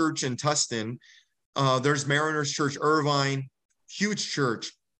Mariners Church in Tustin. There's Mariners Church Irvine, huge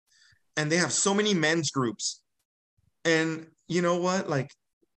church, and they have so many men's groups. And you know what? Like,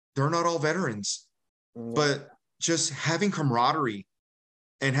 they're not all veterans, but just having camaraderie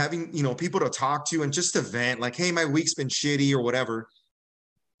and having, people to talk to and just to vent, like, hey, my week's been shitty or whatever.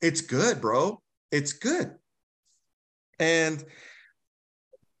 It's good, bro. It's good. And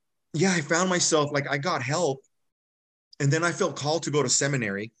yeah, I found myself, like, I got help, and then I felt called to go to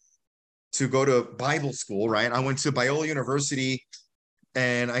seminary, to go to Bible school, right? I went to Biola University,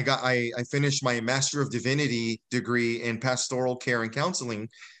 and I finished my Master of Divinity degree in pastoral care and counseling.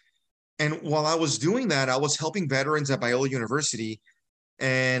 And while I was doing that, I was helping veterans at Biola University,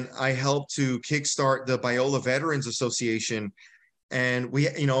 and I helped to kickstart the Biola Veterans Association. And we,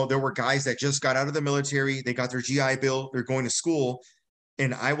 there were guys that just got out of the military, they got their GI Bill, they're going to school.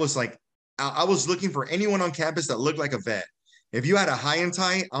 And I was like, I was looking for anyone on campus that looked like a vet. If you had a high and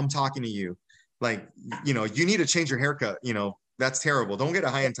tie, I'm talking to you. Like, you need to change your haircut. That's terrible. Don't get a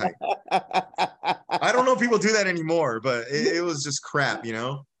high and tie. I don't know if people do that anymore, but it was just crap,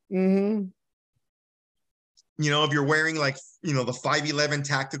 Mm-hmm. If you're wearing, like, the 511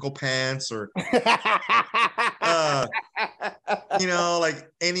 tactical pants, or, like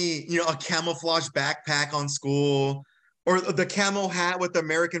any, a camouflage backpack on school, or the camo hat with the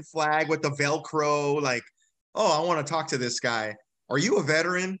American flag with the Velcro, like, oh, I want to talk to this guy. Are you a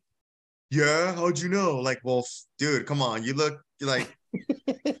veteran? Yeah. How'd you know? Like, well, dude, come on. You look like,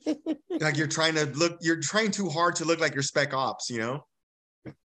 like you're trying too hard to look like you're Spec Ops,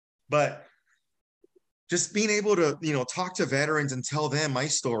 But just being able to, talk to veterans and tell them my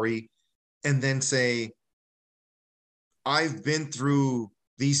story, and then say, I've been through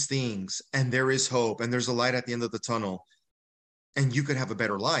these things, and there is hope, and there's a light at the end of the tunnel, and you could have a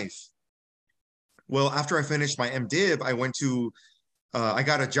better life. Well, after I finished my MDiv, I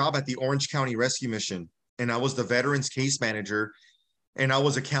got a job at the Orange County Rescue Mission, and I was the veterans case manager, and I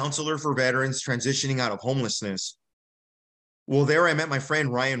was a counselor for veterans transitioning out of homelessness. Well, there I met my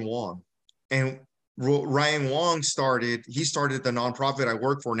friend Ryan Wong, and Ryan Wong started the nonprofit I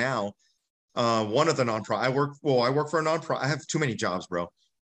work for now. One of the nonprofit I work for a nonprofit. I have too many jobs, bro.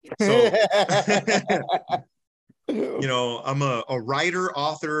 So, I'm a writer,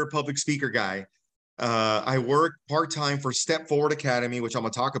 author, public speaker guy. I work part-time for Step Forward Academy, which I'm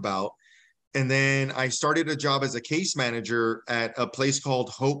gonna talk about. And then I started a job as a case manager at a place called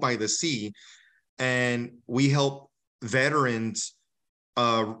Hope by the Sea. And we help veterans,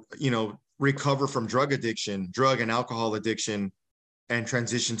 recover from drug and alcohol addiction, and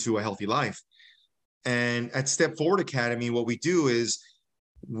transition to a healthy life. And at Step Forward Academy, what we do is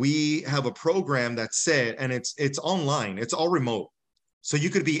we have a program that's set, and it's online. It's all remote. So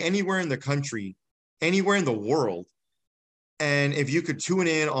you could be anywhere in the country, anywhere in the world. And if you could tune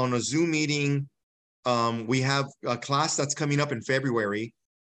in on a Zoom meeting, we have a class that's coming up in February.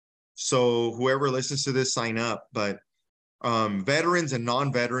 So whoever listens to this, sign up. But veterans and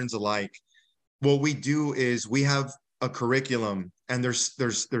non-veterans alike, what we do is we have a curriculum, and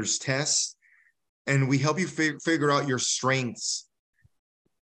there's tests, and we help you figure out your strengths,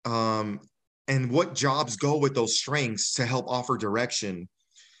 and what jobs go with those strengths to help offer direction.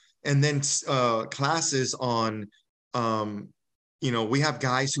 And then classes on, we have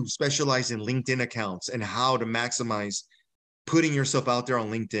guys who specialize in LinkedIn accounts and how to maximize putting yourself out there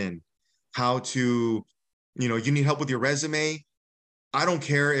on LinkedIn, how to, you need help with your resume. I don't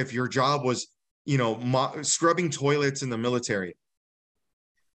care if your job was, scrubbing toilets in the military.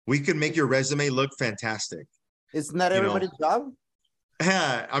 We could make your resume look fantastic. Isn't that everybody's job?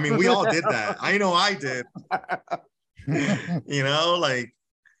 Yeah, I mean, we all did that. I know I did. Like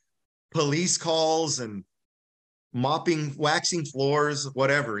police calls and waxing floors,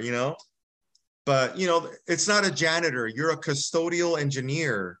 whatever, But, it's not a janitor. You're a custodial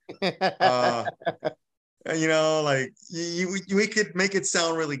engineer. Like we could make it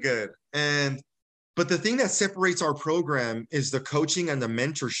sound really good. But the thing that separates our program is the coaching and the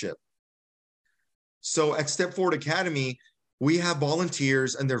mentorship. So at Step Forward Academy, we have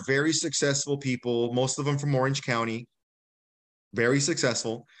volunteers, and they're very successful people, most of them from Orange County, very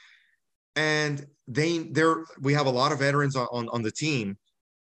successful. And we have a lot of veterans on the team,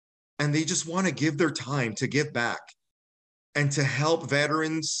 and they just want to give their time to give back and to help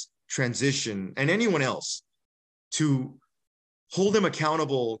veterans transition, and anyone else, to hold them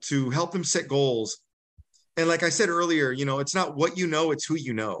accountable, to help them set goals. And like I said earlier, it's not what you know, it's who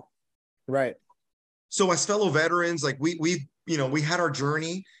you know. Right. So as fellow veterans, like we had our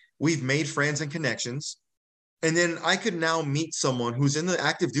journey, we've made friends and connections. And then I could now meet someone who's in the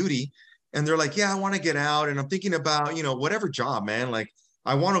active duty, and they're like, yeah, I want to get out, and I'm thinking about, whatever job, man, like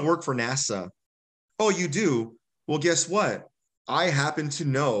I want to work for NASA. Oh, you do? Well, guess what? I happen to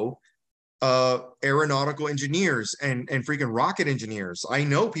know aeronautical engineers and freaking rocket engineers. I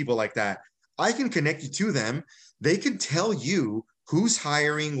know people like that. I can connect you to them. They can tell you who's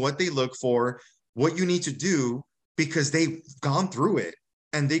hiring, what they look for, what you need to do, because they've gone through it,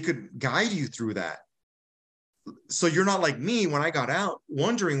 and they could guide you through that. So you're not like me when I got out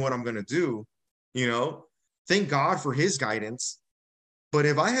wondering what I'm going to do. Thank God for his guidance. But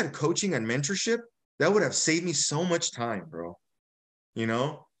if I had coaching and mentorship, that would have saved me so much time, bro.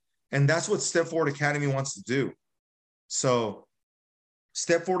 And that's what Step Forward Academy wants to do. So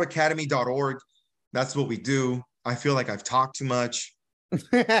stepforwardacademy.org, that's what we do. I feel like I've talked too much.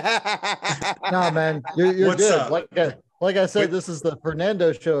 No, man, you're What's good. up? Like I said, this is the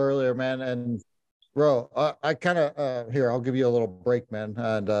Fernando show earlier, man. And bro, I kind of here, I'll give you a little break, man,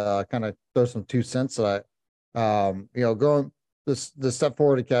 and kind of throw some 2 cents at going the Step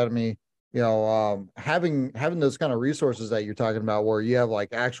Forward Academy, having those kind of resources that you're talking about, where you have like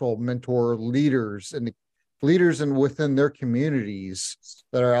actual mentor leaders and within their communities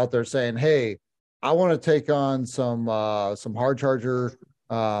that are out there saying, hey, I want to take on some hard charger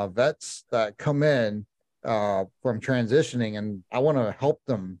vets that come in from transitioning, and I want to help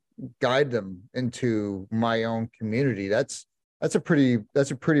them, guide them into my own community. That's a pretty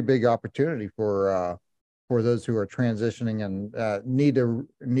big opportunity for those who are transitioning and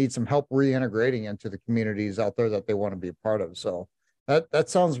need some help reintegrating into the communities out there that they want to be a part of. So that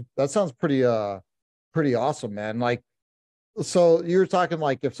sounds pretty awesome, man. Like, so you're talking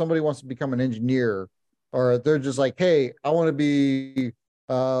like if somebody wants to become an engineer, or they're just like, hey, I want to be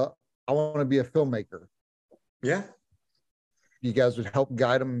a filmmaker. Yeah. You guys would help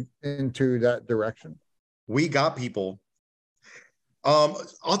guide them into that direction. We got people.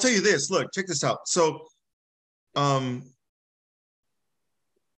 I'll tell you this. Look, check this out. So, when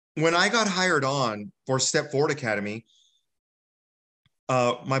I got hired on for Step Forward Academy,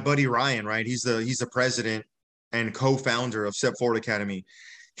 my buddy Ryan, right? He's the president and co-founder of Step Forward Academy.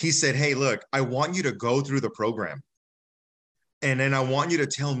 He said, hey, look, I want you to go through the program, and then I want you to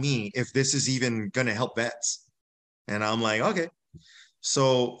tell me if this is even going to help vets. And I'm like, okay.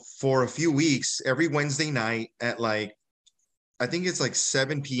 So for a few weeks, every Wednesday night at I think it's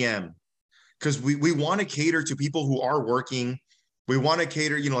 7 p.m., because we want to cater to people who are working. We want to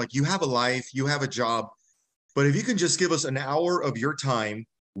cater, you have a life, you have a job, but if you can just give us an hour of your time,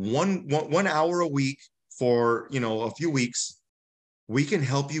 one hour a week for, a few weeks, we can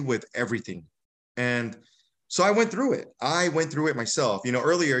help you with everything. And so I went through it myself.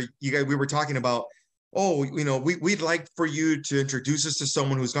 Earlier, we were talking about, we'd like for you to introduce us to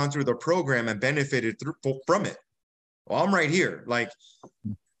someone who's gone through the program and benefited from it. Well, I'm right here. Like,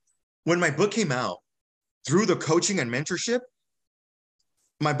 when my book came out, through the coaching and mentorship,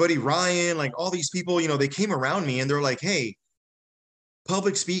 my buddy Ryan, like all these people, they came around me and they're like, hey,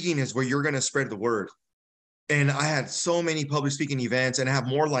 public speaking is where you're going to spread the word. And I had so many public speaking events, and I have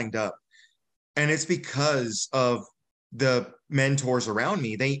more lined up. And it's because of the mentors around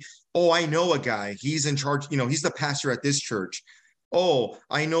me. I know a guy, he's in charge, he's the pastor at this church. Oh,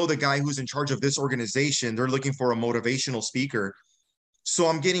 I know the guy who's in charge of this organization. They're looking for a motivational speaker. So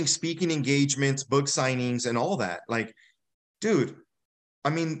I'm getting speaking engagements, book signings, and all that. Like, dude, I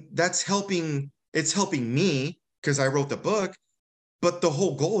mean, it's helping me because I wrote the book, but the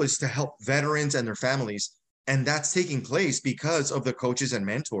whole goal is to help veterans and their families. And that's taking place because of the coaches and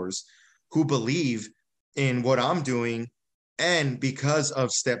mentors who believe in what I'm doing, and because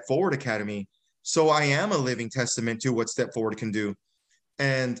of Step Forward Academy. So I am a living testament to what Step Forward can do.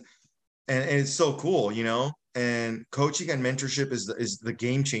 And it's so cool, and coaching and mentorship is the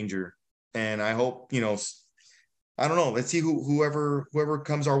game changer. And I hope, I don't know, let's see whoever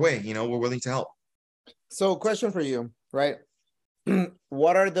comes our way, we're willing to help. So question for you, right?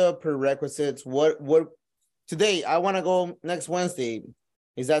 What are the prerequisites? What today I want to go next Wednesday.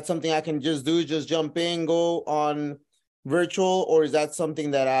 Is that something I can just do? Just jump in, go on virtual, or is that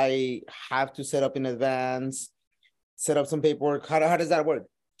something that I have to set up in advance, set up some paperwork? How does that work?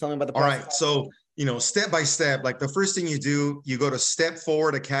 Tell me about the All process. right. So, step by step, like the first thing you do, you go to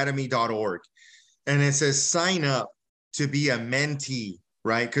stepforwardacademy.org and it says sign up to be a mentee,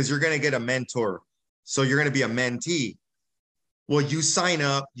 right? Because you're going to get a mentor. So you're going to be a mentee. Well, you sign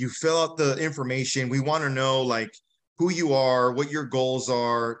up, you fill out the information. We want to know like who you are, what your goals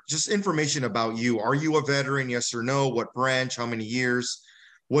are, just information about you. Are you a veteran? Yes or no? What branch? How many years?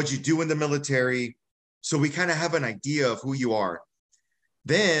 What'd you do in the military? So we kind of have an idea of who you are.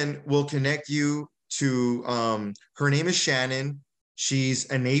 Then we'll connect you to, her name is Shannon. She's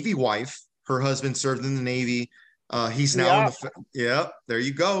a Navy wife. Her husband served in the Navy. He's now in the, there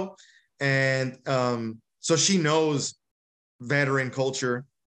you go. And so she knows veteran culture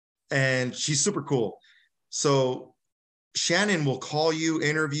and she's super cool. So Shannon will call you,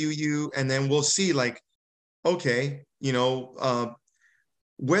 interview you, and then we'll see like, okay,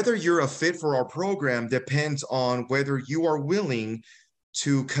 whether you're a fit for our program depends on whether you are willing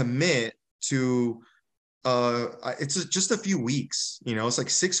to commit to, it's just a few weeks, it's like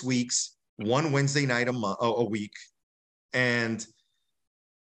 6 weeks, one Wednesday night a week. And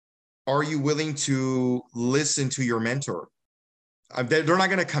are you willing to listen to your mentor? They're not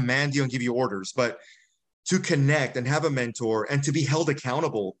going to command you and give you orders, but to connect and have a mentor and to be held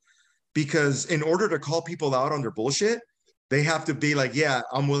accountable, because in order to call people out on their bullshit, they have to be like, yeah,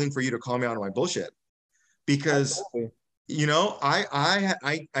 I'm willing for you to call me out on my bullshit. Because,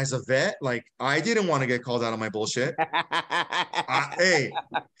 I, as a vet, like I didn't want to get called out on my bullshit. Hey,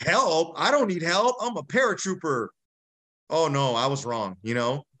 help. I don't need help. I'm a paratrooper. Oh no, I was wrong,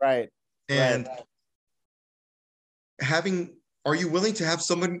 Right. And are you willing to have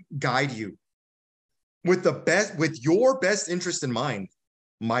someone guide you with your best interest in mind,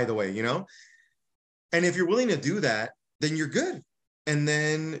 by the way, And if you're willing to do that, then you're good. And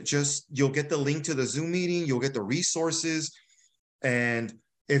then you'll get the link to the Zoom meeting, you'll get the resources. And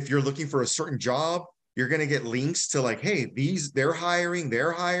if you're looking for a certain job, you're going to get links to like, hey, they're hiring.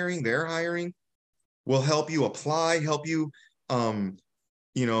 We'll help you apply, help you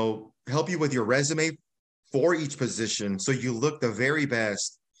with your resume for each position so you look the very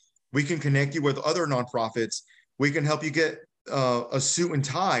best. We can connect you with other nonprofits. We can help you get a suit and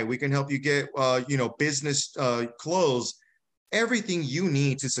tie. We can help you get business clothes. Everything you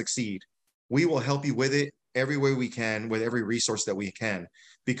need to succeed. We will help you with it every way we can, with every resource that we can,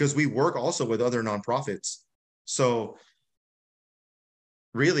 because we work also with other nonprofits. So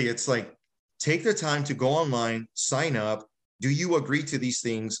really, it's like, take the time to go online, sign up. Do you agree to these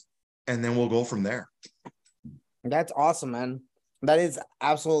things? And then we'll go from there. That's awesome, man. That is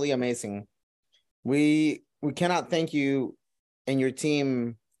absolutely amazing. We cannot thank you and your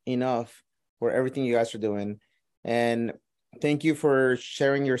team enough for everything you guys are doing. And thank you for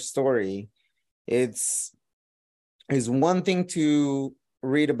sharing your story. It's one thing to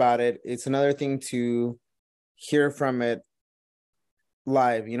read about it. It's another thing to hear from it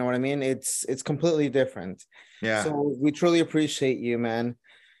live. You know what I mean? It's completely different. Yeah. So we truly appreciate you, man.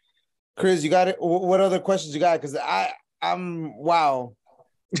 Chris, you got it? What other questions you got? Because I'm wow.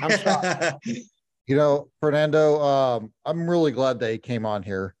 I'm shocked. Fernando, I'm really glad that you came on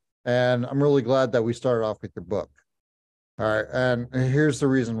here, and I'm really glad that we started off with your book. All right, and here's the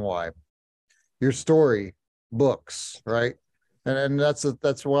reason why. Your story, books, right? And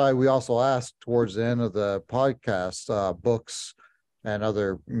that's why we also asked towards the end of the podcast, books and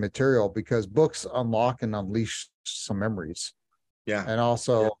other material, because books unlock and unleash some memories. Yeah. And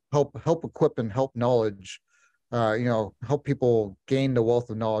also help equip and help knowledge, help people gain the wealth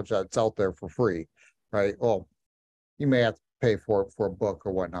of knowledge that's out there for free, right? Well, you may have to pay for it for a book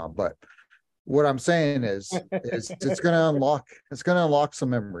or whatnot, but what I'm saying is it's going to unlock some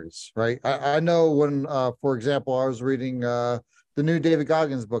memories, right? I know when, for example, I was reading the new David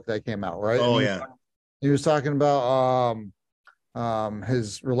Goggins book that came out, right? Oh, he was talking about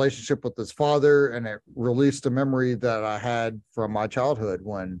his relationship with his father, and it released a memory that I had from my childhood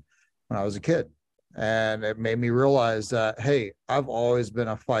when I was a kid. And it made me realize that, hey, I've always been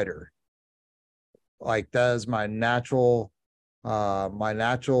a fighter. Like, that is my natural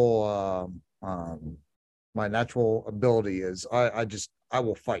ability is I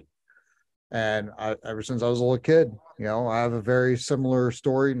will fight. And ever since I was a little kid, I have a very similar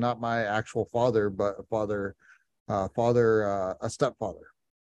story, not my actual father, but a stepfather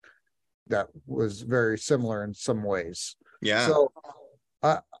that was very similar in some ways. Yeah. So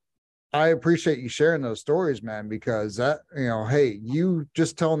I appreciate you sharing those stories, man, because that, hey, you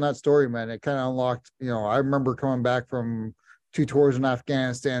just telling that story, man, it kind of unlocked, I remember coming back from 2 tours in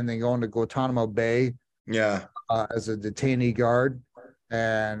Afghanistan, then going to Guantanamo Bay Yeah. as a detainee guard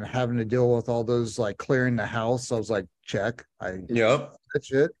and having to deal with all those like clearing the house. I was like, check. Yep. That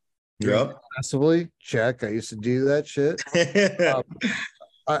shit. Yep. Massively, check. I used to do that shit.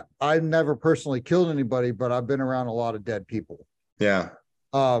 I never personally killed anybody, but I've been around a lot of dead people. Yeah.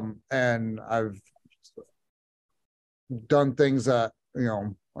 And I've done things that,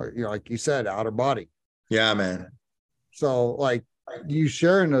 like you said, outer body. Yeah, man. So like you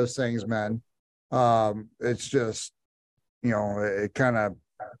sharing those things, man, it's just, it kind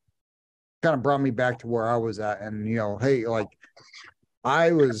of brought me back to where I was at. And, hey, like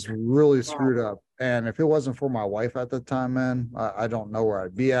I was really screwed up. And if it wasn't for my wife at the time, man, I don't know where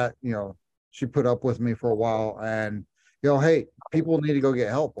I'd be at. She put up with me for a while. And, hey, people need to go get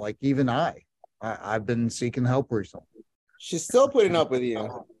help. Like even I've been seeking help recently. She's still putting up with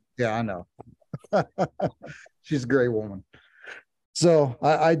you. Yeah, I know. She's a great woman. So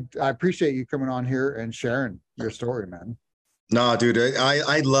I appreciate you coming on here and sharing your story, man. No, dude,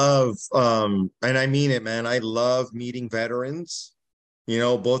 I love, and I mean it, man. I love meeting veterans.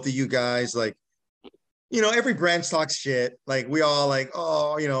 Both of you guys, like, every branch talks shit. Like we all like,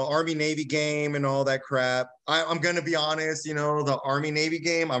 oh, Army Navy game and all that crap. I'm gonna be honest, the Army Navy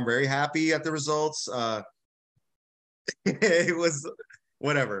game, I'm very happy at the results. It was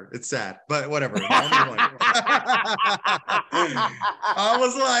whatever. It's sad, but whatever. I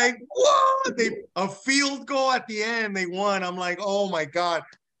was like, what? A field goal at the end. They won. I'm like, oh my God,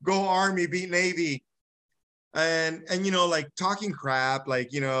 go Army, beat Navy. And like talking crap,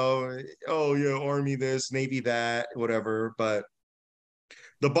 like, oh yeah, Army this, Navy that, whatever. But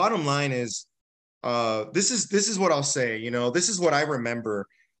the bottom line is, this is what I'll say. This is what I remember.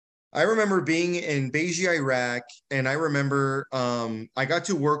 I remember being in Beiji, Iraq, and I remember I got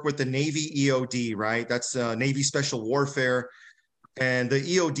to work with the Navy EOD, right? That's Navy Special Warfare, and the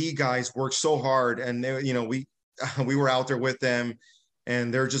EOD guys worked so hard, and they, we were out there with them,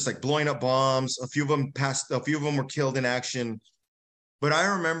 and they're just like blowing up bombs. A few of them were killed in action. But I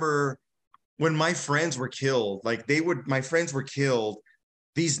remember when my friends were killed, my friends were killed.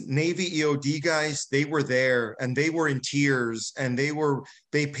 These Navy EOD guys, they were there and they were in tears and they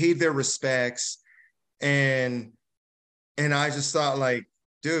paid their respects. And I just thought like,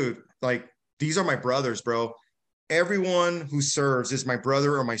 dude, like these are my brothers, bro. Everyone who serves is my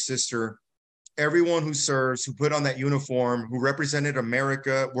brother or my sister. Everyone who serves, who put on that uniform, who represented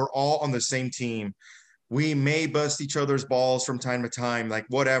America, we're all on the same team. We may bust each other's balls from time to time, like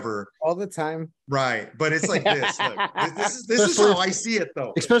whatever. All the time. Right. But it's like this. Look, this is how I see it,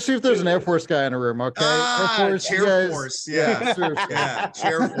 though. Especially if there's an Air Force guy in a room, okay? Chair Force. Yeah. Yeah.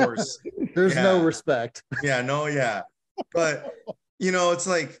 Chair Force. There's no respect. Yeah. No, yeah. But, it's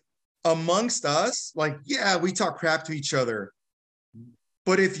like amongst us, like, yeah, we talk crap to each other.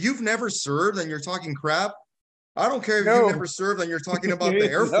 But if you've never served and you're talking crap, I don't care if you've never served and you're talking about the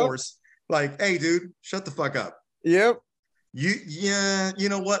Air Force. Like, hey, dude, shut the fuck up. Yep. You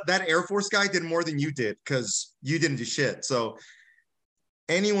know what? That Air Force guy did more than you did because you didn't do shit. So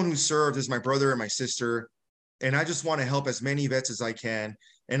anyone who served is my brother and my sister. And I just want to help as many vets as I can.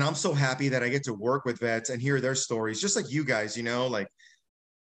 And I'm so happy that I get to work with vets and hear their stories, just like you guys, like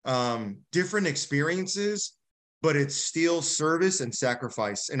different experiences, but it's still service and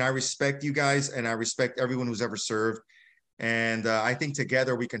sacrifice. And I respect you guys and I respect everyone who's ever served. And I think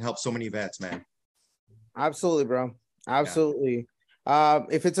together we can help so many vets, man. Absolutely, bro. Absolutely. Yeah.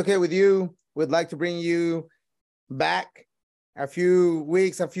 If it's okay with you, we'd like to bring you back a few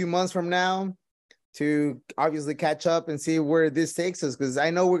weeks, a few months from now to obviously catch up and see where this takes us. Because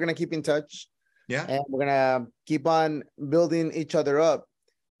I know we're going to keep in touch. Yeah. And we're going to keep on building each other up.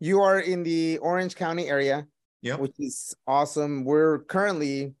 You are in the Orange County area, which is awesome. We're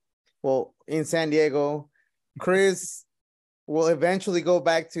currently, in San Diego. Chris will eventually go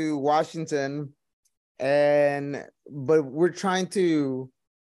back to Washington, but we're trying to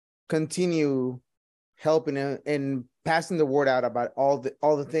continue helping and passing the word out about all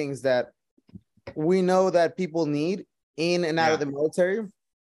the things that we know that people need in and out of the military.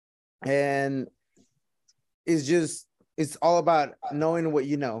 And it's all about knowing what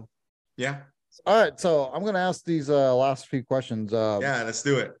you know. Yeah. All right. So I'm going to ask these last few questions. Let's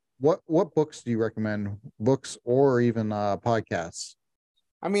do it. What books do you recommend? Books or even podcasts?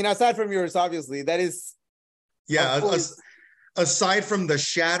 I mean, aside from yours, obviously, that is. Yeah. Aside from The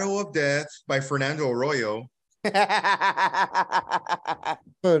Shadow of Death by Fernando Arroyo.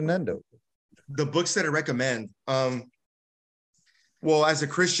 Fernando. The books that I recommend. Well, as a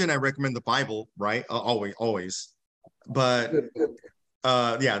Christian, I recommend the Bible, right? Always. But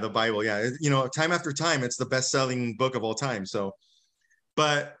Yeah, the Bible. Yeah, time after time, it's the best-selling book of all time. So,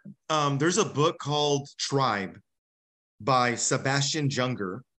 but there's a book called Tribe by Sebastian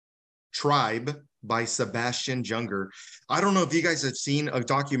Junger. Tribe by Sebastian Junger. I don't know if you guys have seen a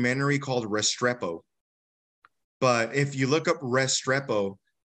documentary called Restrepo, but if you look up Restrepo,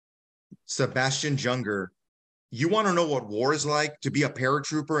 Sebastian Junger, you want to know what war is like, to be a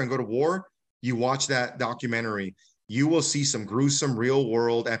paratrooper and go to war, you watch that documentary. You will see some gruesome real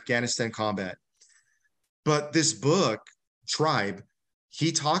world Afghanistan combat. But this book, Tribe,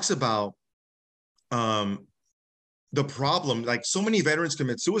 he talks about the problem, like so many veterans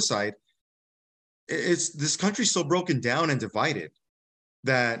commit suicide. This country's so broken down and divided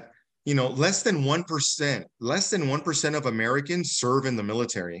that, less than 1% of Americans serve in the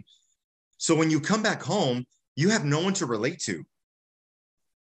military. So when you come back home, you have no one to relate to.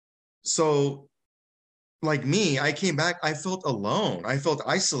 So like me, I came back, I felt alone. I felt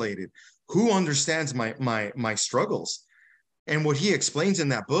isolated. Who understands my struggles? And what he explains in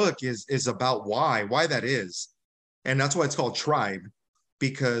that book is about why that is. And that's why it's called Tribe,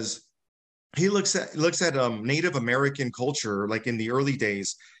 because he looks at Native American culture, like in the early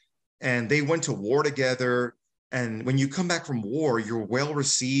days, and they went to war together. And when you come back from war, you're well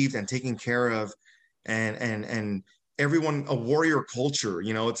received and taken care of, and everyone, a warrior culture,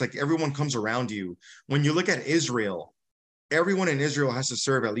 it's like everyone comes around you. When you look at Israel, everyone in Israel has to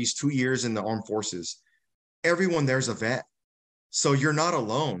serve at least 2 years in the armed forces. Everyone there's a vet. So you're not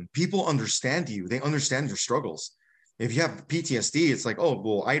alone. People understand you. They understand your struggles. If you have PTSD, it's like, oh,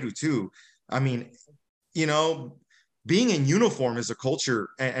 well, I do too. I mean, being in uniform is a culture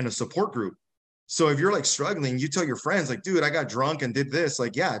and a support group. So if you're like struggling, you tell your friends like, dude, I got drunk and did this.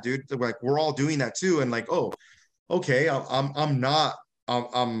 Like, yeah, dude, like we're all doing that too. And like, oh, okay, I'm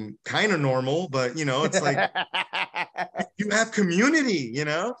kind of normal, but it's like you have community,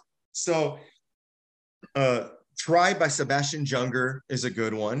 So Tribe by Sebastian Junger is a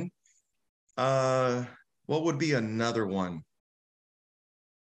good one. What would be another one?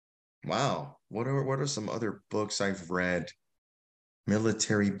 Wow. What are some other books I've read?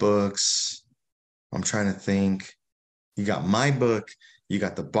 Military books. I'm trying to think. You got my book, you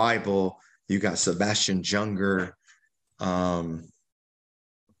got the Bible, you got Sebastian Junger.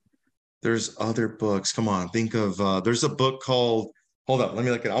 There's other books. Come on, think of there's a book called, hold up, let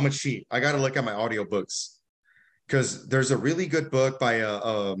me look at it. I'm gonna cheat. I gotta look at my audiobooks. Because there's a really good book by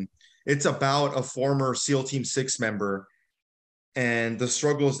it's about a former SEAL Team 6 member and the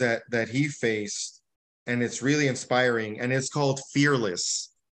struggles that he faced, and it's really inspiring, and it's called Fearless.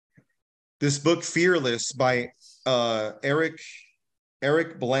 This book, Fearless, by Eric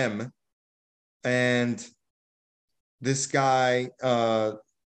Blem, and this guy,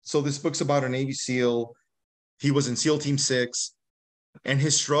 so this book's about a Navy SEAL. He was in SEAL Team 6, and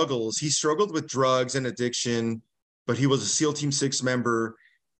his struggles, he struggled with drugs and addiction, but he was a SEAL Team 6 member,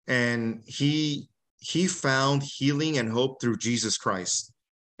 and he found healing and hope through Jesus Christ.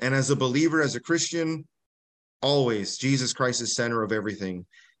 And as a believer, as a Christian, always Jesus Christ is center of everything.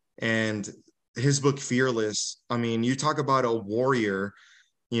 And his book, Fearless, I mean, you talk about a warrior,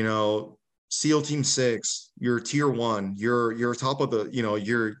 SEAL Team 6, you're tier 1, you're top of the,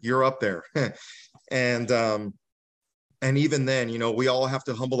 you're up there. And even then, we all have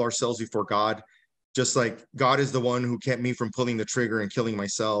to humble ourselves before God. Just like God is the one who kept me from pulling the trigger and killing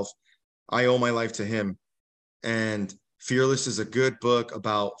myself. I owe my life to him. And Fearless is a good book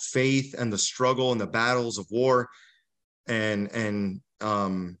about faith and the struggle and the battles of war and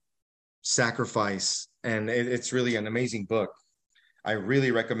sacrifice. And it's really an amazing book. I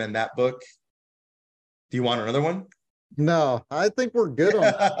really recommend that book. Do you want another one? No, I think we're good on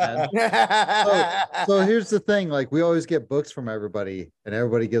that, man. So here's the thing, like we always get books from everybody, and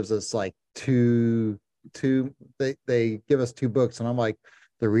everybody gives us like two they give us 2 books, and I'm like,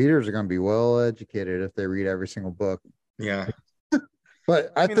 the readers are going to be well educated if they read every single book. Yeah.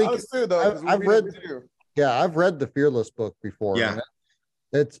 But I think too, though, I've read the Fearless book before. Yeah.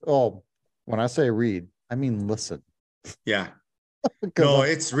 It's when I say read, I mean listen. Yeah. No,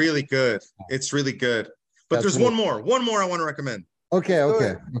 it's really good. It's really good. But there's one more I want to recommend. Okay,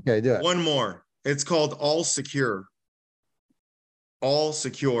 do it. One more. It's called All Secure. All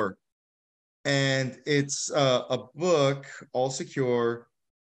Secure. And it's a book, All Secure,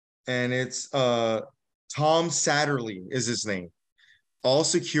 and it's Tom Satterley is his name. All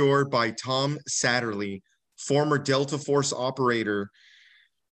Secure by Tom Satterley, former Delta Force operator.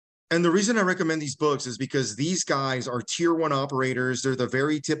 And the reason I recommend these books is because these guys are tier 1 operators. They're the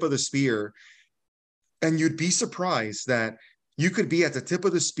very tip of the spear. And you'd be surprised that you could be at the tip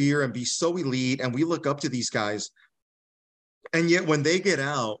of the spear and be so elite. And we look up to these guys. And yet when they get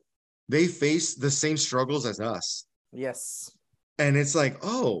out, they face the same struggles as us. Yes. And it's like,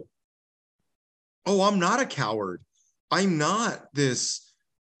 oh, I'm not a coward. I'm not this.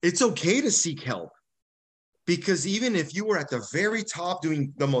 It's okay to seek help, because even if you were at the very top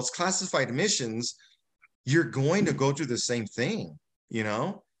doing the most classified missions, you're going to go through the same thing, you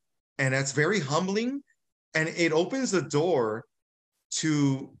know? And that's very humbling. And it opens the door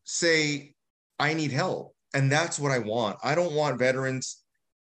to say, I need help. And that's what I want. I don't want veterans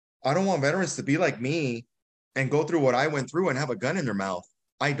to be like me and go through what I went through and have a gun in their mouth.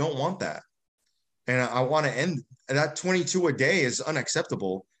 I don't want that. And I want to end that. 22 a day is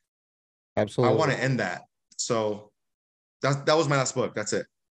unacceptable. Absolutely. I want to end that. So that was my last book. That's it.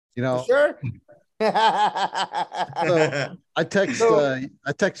 You know, Sure. so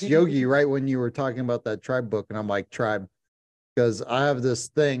I text Yogi right when you were talking about that tribe book, and I'm like, tribe, because I have this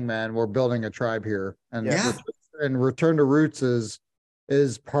thing, man. We're building a tribe here, and Yeah. Return to Roots is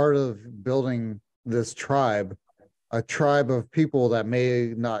part of building this tribe, a tribe of people that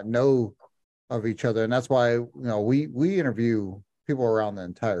may not know of each other, and that's why we interview people around the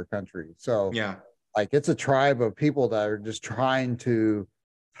entire country. So yeah, like it's a tribe of people that are just trying to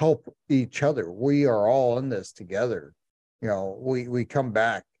help each other. We are all in this together. We come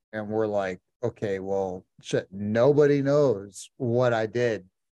back and we're like, okay, well, shit, nobody knows what I did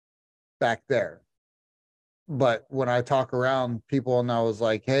back there. But when I talk around people and I was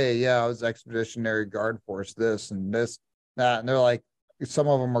like, hey, yeah, I was Expeditionary Guard Force, this and this, that, and they're like, some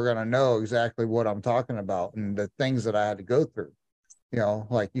of them are going to know exactly what I'm talking about and the things that I had to go through.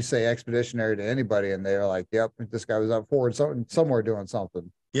 Like you say expeditionary to anybody and they're like, yep, this guy was up forward somewhere doing something.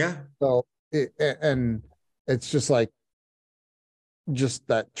 yeah. So and it's just like just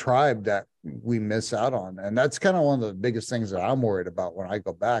that tribe that we miss out on. And that's kind of one of the biggest things that I'm worried about when I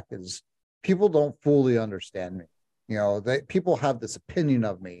go back is people don't fully understand me. People have this opinion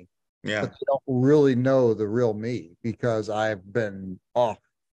of me, Yeah. but they don't really know the real me because I've been off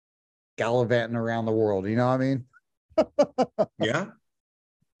gallivanting around the world. You know what I mean? Yeah.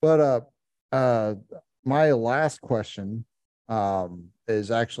 But my last question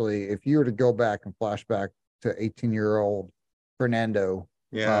is actually if you were to go back and flashback to 18-year-old Fernando,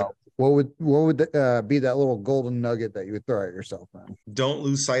 Yeah. what would be that little golden nugget that you would throw at yourself, man? Don't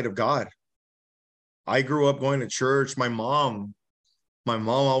lose sight of God. I grew up going to church. My mom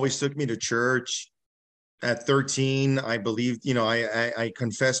always took me to church. At 13, I believed, I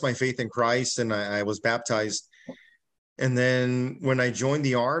confessed my faith in Christ and I was baptized. And then when I joined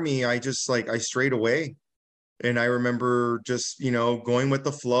the army, I just I strayed away. And I remember just, going with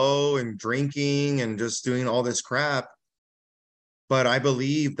the flow and drinking and just doing all this crap. But I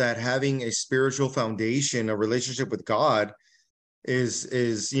believe that having a spiritual foundation, a relationship with God is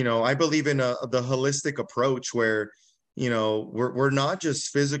I believe in the holistic approach where, we're not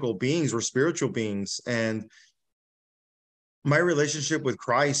just physical beings, we're spiritual beings. And my relationship with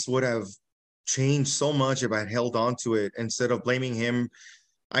Christ would have changed so much if I had held on to it instead of blaming him.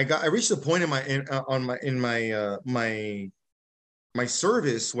 I reached a point in my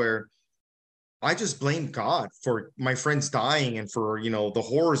service where I just blamed God for my friends dying and for, the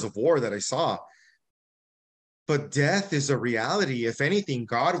horrors of war that I saw. But death is a reality. If anything,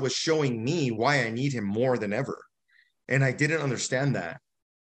 God was showing me why I need him more than ever. And I didn't understand that.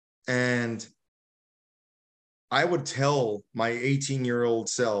 And I would tell my 18-year-old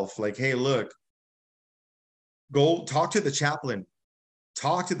self, like, hey, look, go talk to the chaplain.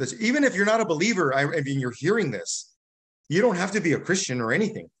 Talk to this. Even if you're not a believer, I mean, you're hearing this, you don't have to be a Christian or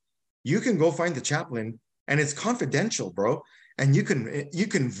anything. You can go find the chaplain and it's confidential, bro. And you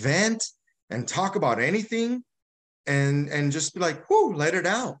can vent and talk about anything and just be like, whoo, let it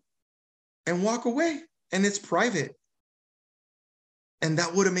out and walk away. And it's private. And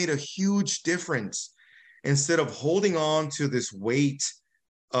that would have made a huge difference instead of holding on to this weight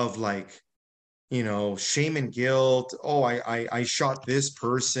of shame and guilt. Oh, I shot this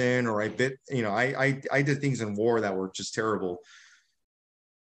person, or I bit, I did things in war that were just terrible.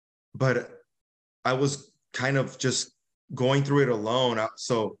 But I was kind of just going through it alone.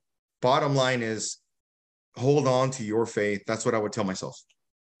 So bottom line is hold on to your faith. That's what I would tell myself.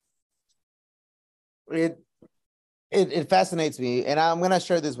 It fascinates me, and I'm gonna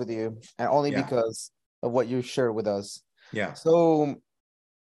share this with you, and only because of what you shared with us. Yeah. So,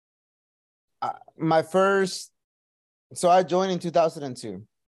 I joined in 2002,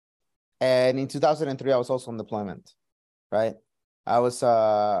 and in 2003 I was also on deployment, right? I was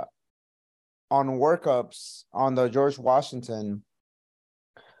on workups on the George Washington.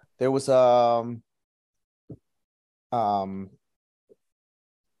 There was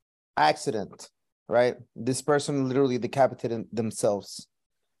accident, right? This person literally decapitated themselves,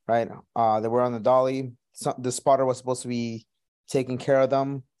 right? They were on the dolly. So the spotter was supposed to be taking care of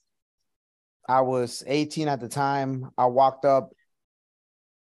them. I was 18 at the time. I walked up,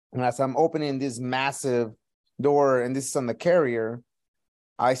 and as I'm opening this massive door, and this is on the carrier,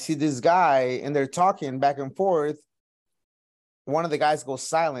 I see this guy, and they're talking back and forth. One of the guys goes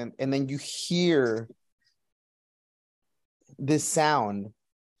silent, and then you hear this sound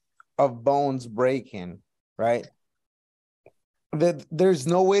of bones breaking, right? There's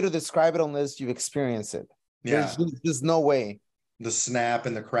no way to describe it unless you've experienced it. Yeah. There's no way. The snap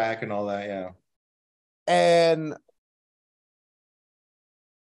and the crack and all that, yeah. And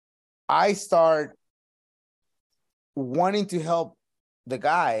I start wanting to help the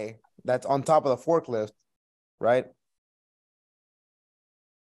guy that's on top of the forklift, right?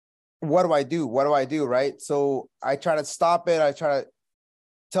 What do I do? What do I do, right? So I try to stop it. I try to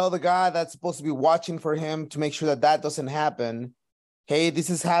tell the guy that's supposed to be watching for him to make sure that that doesn't happen. Hey, this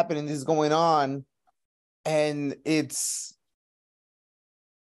is happening. This is going on. And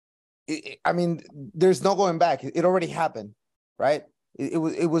I mean, there's no going back. It already happened, right?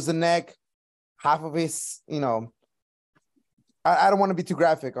 It was the neck, half of his, you know, I don't want to be too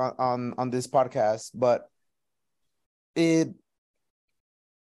graphic on this podcast, but it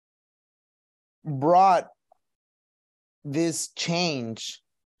brought this change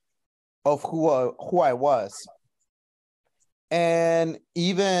of who I was. And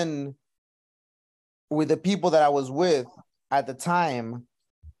even with the people that I was with at the time,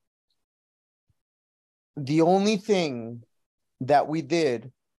 the only thing that we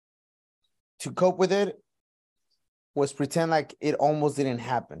did to cope with it was pretend like it almost didn't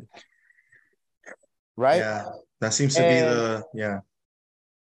happen. Right? Yeah, that seems to be yeah.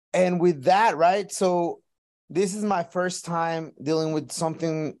 And with that, right? So this is my first time dealing with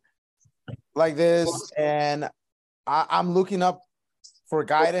something like this, and I'm looking up for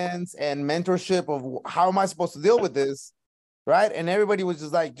guidance and mentorship of how am I supposed to deal with this, right? And everybody was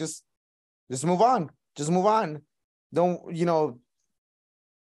just like, just move on. Just move on. Don't, you know,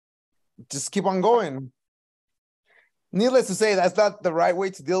 just keep on going. Needless to say, that's not the right way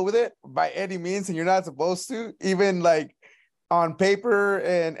to deal with it by any means, and you're not supposed to. Even like on paper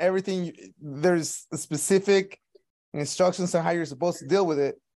and everything, there's specific instructions on how you're supposed to deal with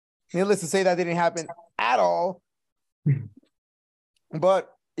it. Needless to say, that didn't happen at all. But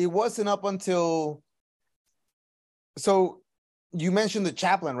it wasn't up until, so you mentioned the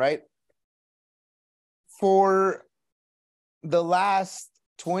chaplain, right? For the last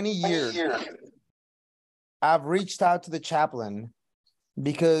 20 years, I've reached out to the chaplain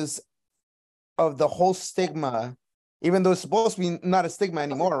because of the whole stigma, even though it's supposed to be not a stigma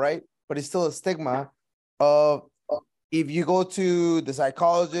anymore, right? But it's still a stigma of if you go to the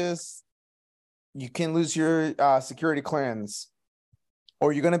psychologist, you can lose your security clearance,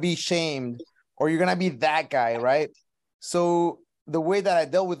 or you're going to be shamed, or you're going to be that guy, right? So the way that I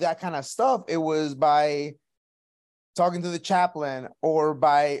dealt with that kind of stuff, it was by talking to the chaplain or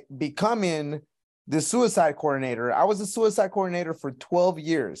by becoming the suicide coordinator. I was a suicide coordinator for 12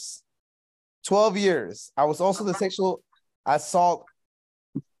 years. 12 years. I was also the sexual assault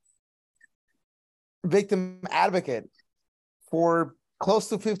victim advocate for close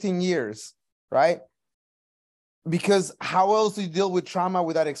to 15 years, right? Because how else do you deal with trauma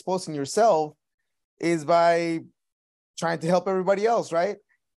without exposing yourself is by trying to help everybody else, right?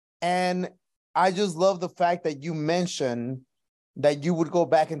 And I just love the fact that you mentioned that you would go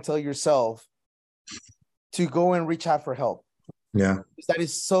back and tell yourself to go and reach out for help. Yeah. That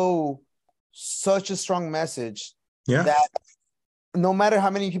is such a strong message. Yeah. That no matter how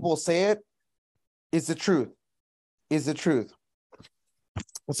many people say it, it's the truth. It's the truth.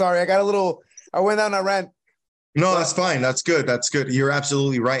 I'm sorry, I went down a rant. No, that's fine. That's good. That's good. You're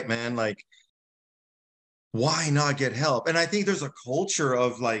absolutely right, man. Like, why not get help? And I think there's a culture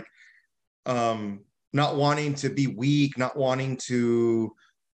of like, not wanting to be weak, not wanting to,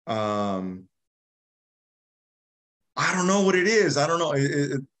 I don't know what it is. I don't know.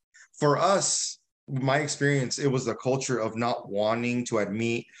 For us, my experience, it was the culture of not wanting to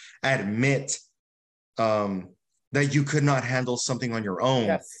admit that you could not handle something on your own.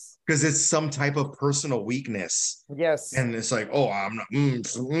 Yes. Because it's some type of personal weakness. Yes. And it's like, oh, I'm not,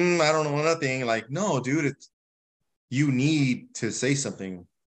 I don't know nothing. Like, no, dude, you need to say something.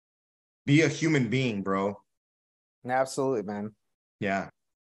 Be a human being, bro. Absolutely, man. Yeah.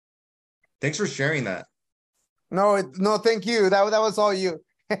 Thanks for sharing that. No, thank you. That was all you.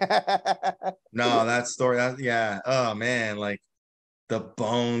 No, that story, yeah. Oh man, like the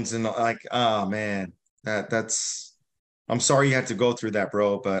bones and like, oh man, that's I'm sorry you had to go through that,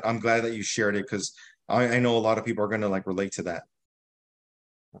 bro, but I'm glad that you shared it because I know a lot of people are gonna like relate to that.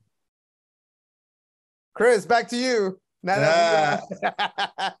 Chris, back to you. With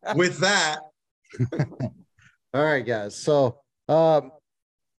that. All right, guys. So,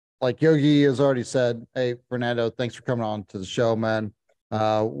 like Yogi has already said, hey, Fernando, thanks for coming on to the show, man.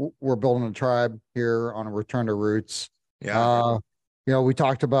 We're building a tribe here on a Return to Roots. Yeah. We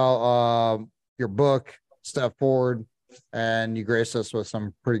talked about your book, Step Forward, and you graced us with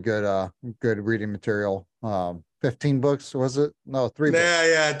some pretty good reading material. 15 books, was it? No, 3 books.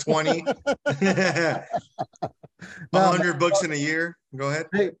 Yeah, 20. 100 books in a year. Go ahead.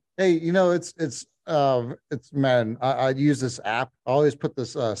 Hey, it's man, I use this app. I always put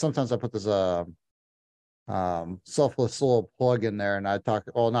this sometimes I put this selfless little plug in there, and I talk,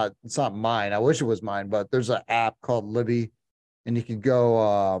 it's not mine, I wish it was mine, but there's an app called Libby, and you can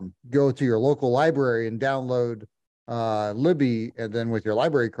go to your local library and download Libby, and then with your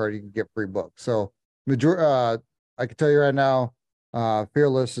library card you can get free books. So I can tell you right now,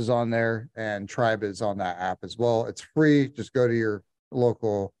 Fearless is on there, and Tribe is on that app as well. It's free. Just go to your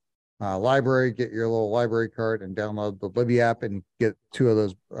local library, get your little library card, and download the Libby app and get 2 of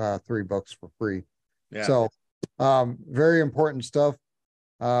those 3 books for free. Yeah. So very important stuff.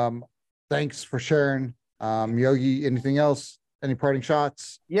 Thanks for sharing. Yogi, anything else? Any parting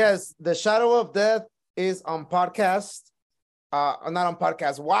shots? Yes, The Shadow of Death is on podcast. Not on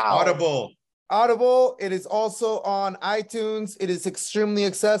podcast. Wow. Audible. It is also on iTunes. It is extremely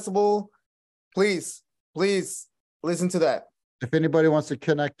accessible. Please listen to that. If anybody wants to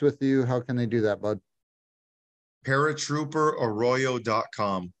connect with you, how can they do that, bud?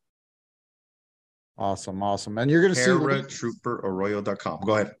 Paratrooperarroyo.com. Awesome. And you're going to see Paratrooperarroyo.com.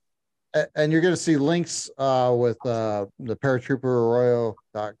 Go ahead. And you're going to see links with the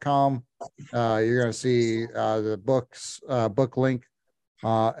paratrooperarroyo.com. You're going to see the book link.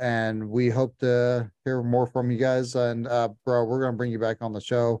 And we hope to hear more from you guys. And bro, we're going to bring you back on the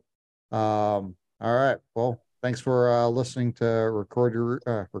show. All right. Well, thanks for listening to Record Your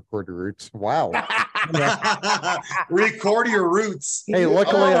Roots. Wow. Record Your Roots. Hey,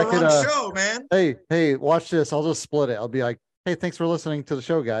 luckily I could show, man. Hey, watch this. I'll just split it. I'll be like, hey, thanks for listening to the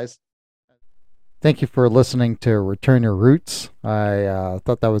show, guys. Thank you for listening to Return Your Roots. I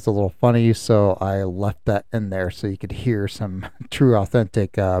thought that was a little funny, so I left that in there so you could hear some true,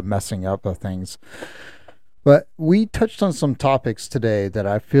 authentic messing up of things. But we touched on some topics today that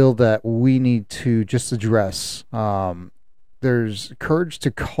I feel that we need to just address. There's courage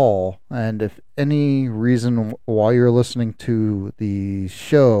to call, and if any reason while you're listening to the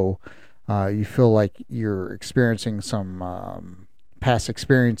show, you feel like you're experiencing some past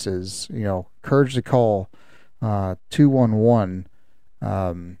experiences, courage to call 211.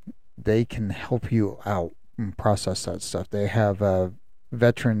 They can help you out and process that stuff. They have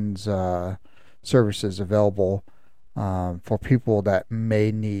veterans services available for people that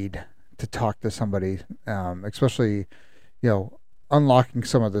may need to talk to somebody, especially unlocking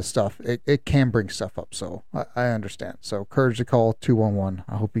some of this stuff. It can bring stuff up, so I understand. So courage to call 211.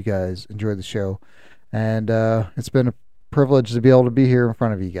 I hope you guys enjoy the show, and it's been a privilege to be able to be here in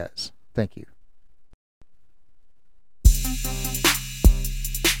front of you guys. Thank you.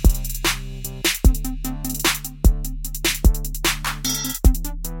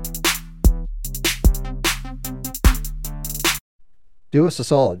 Do us a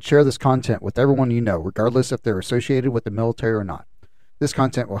solid. Share this content with everyone you know, regardless if they're associated with the military or not. This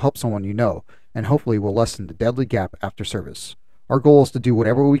content will help someone you know, and hopefully will lessen the deadly gap after service. Our goal is to do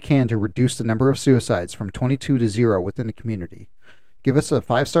whatever we can to reduce the number of suicides from 22 to 0 within the community. Give us a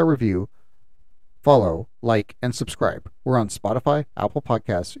 5-star review, follow, like, and subscribe. We're on Spotify, Apple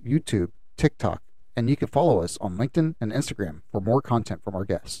Podcasts, YouTube, TikTok, and you can follow us on LinkedIn and Instagram for more content from our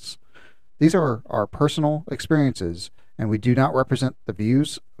guests. These are our personal experiences, and we do not represent the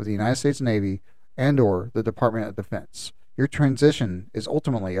views of the United States Navy and/or the Department of Defense. Your transition is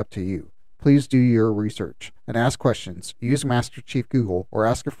ultimately up to you. Please do your research and ask questions. Use Master Chief Google or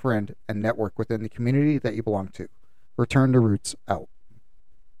ask a friend and network within the community that you belong to. Return to Roots out.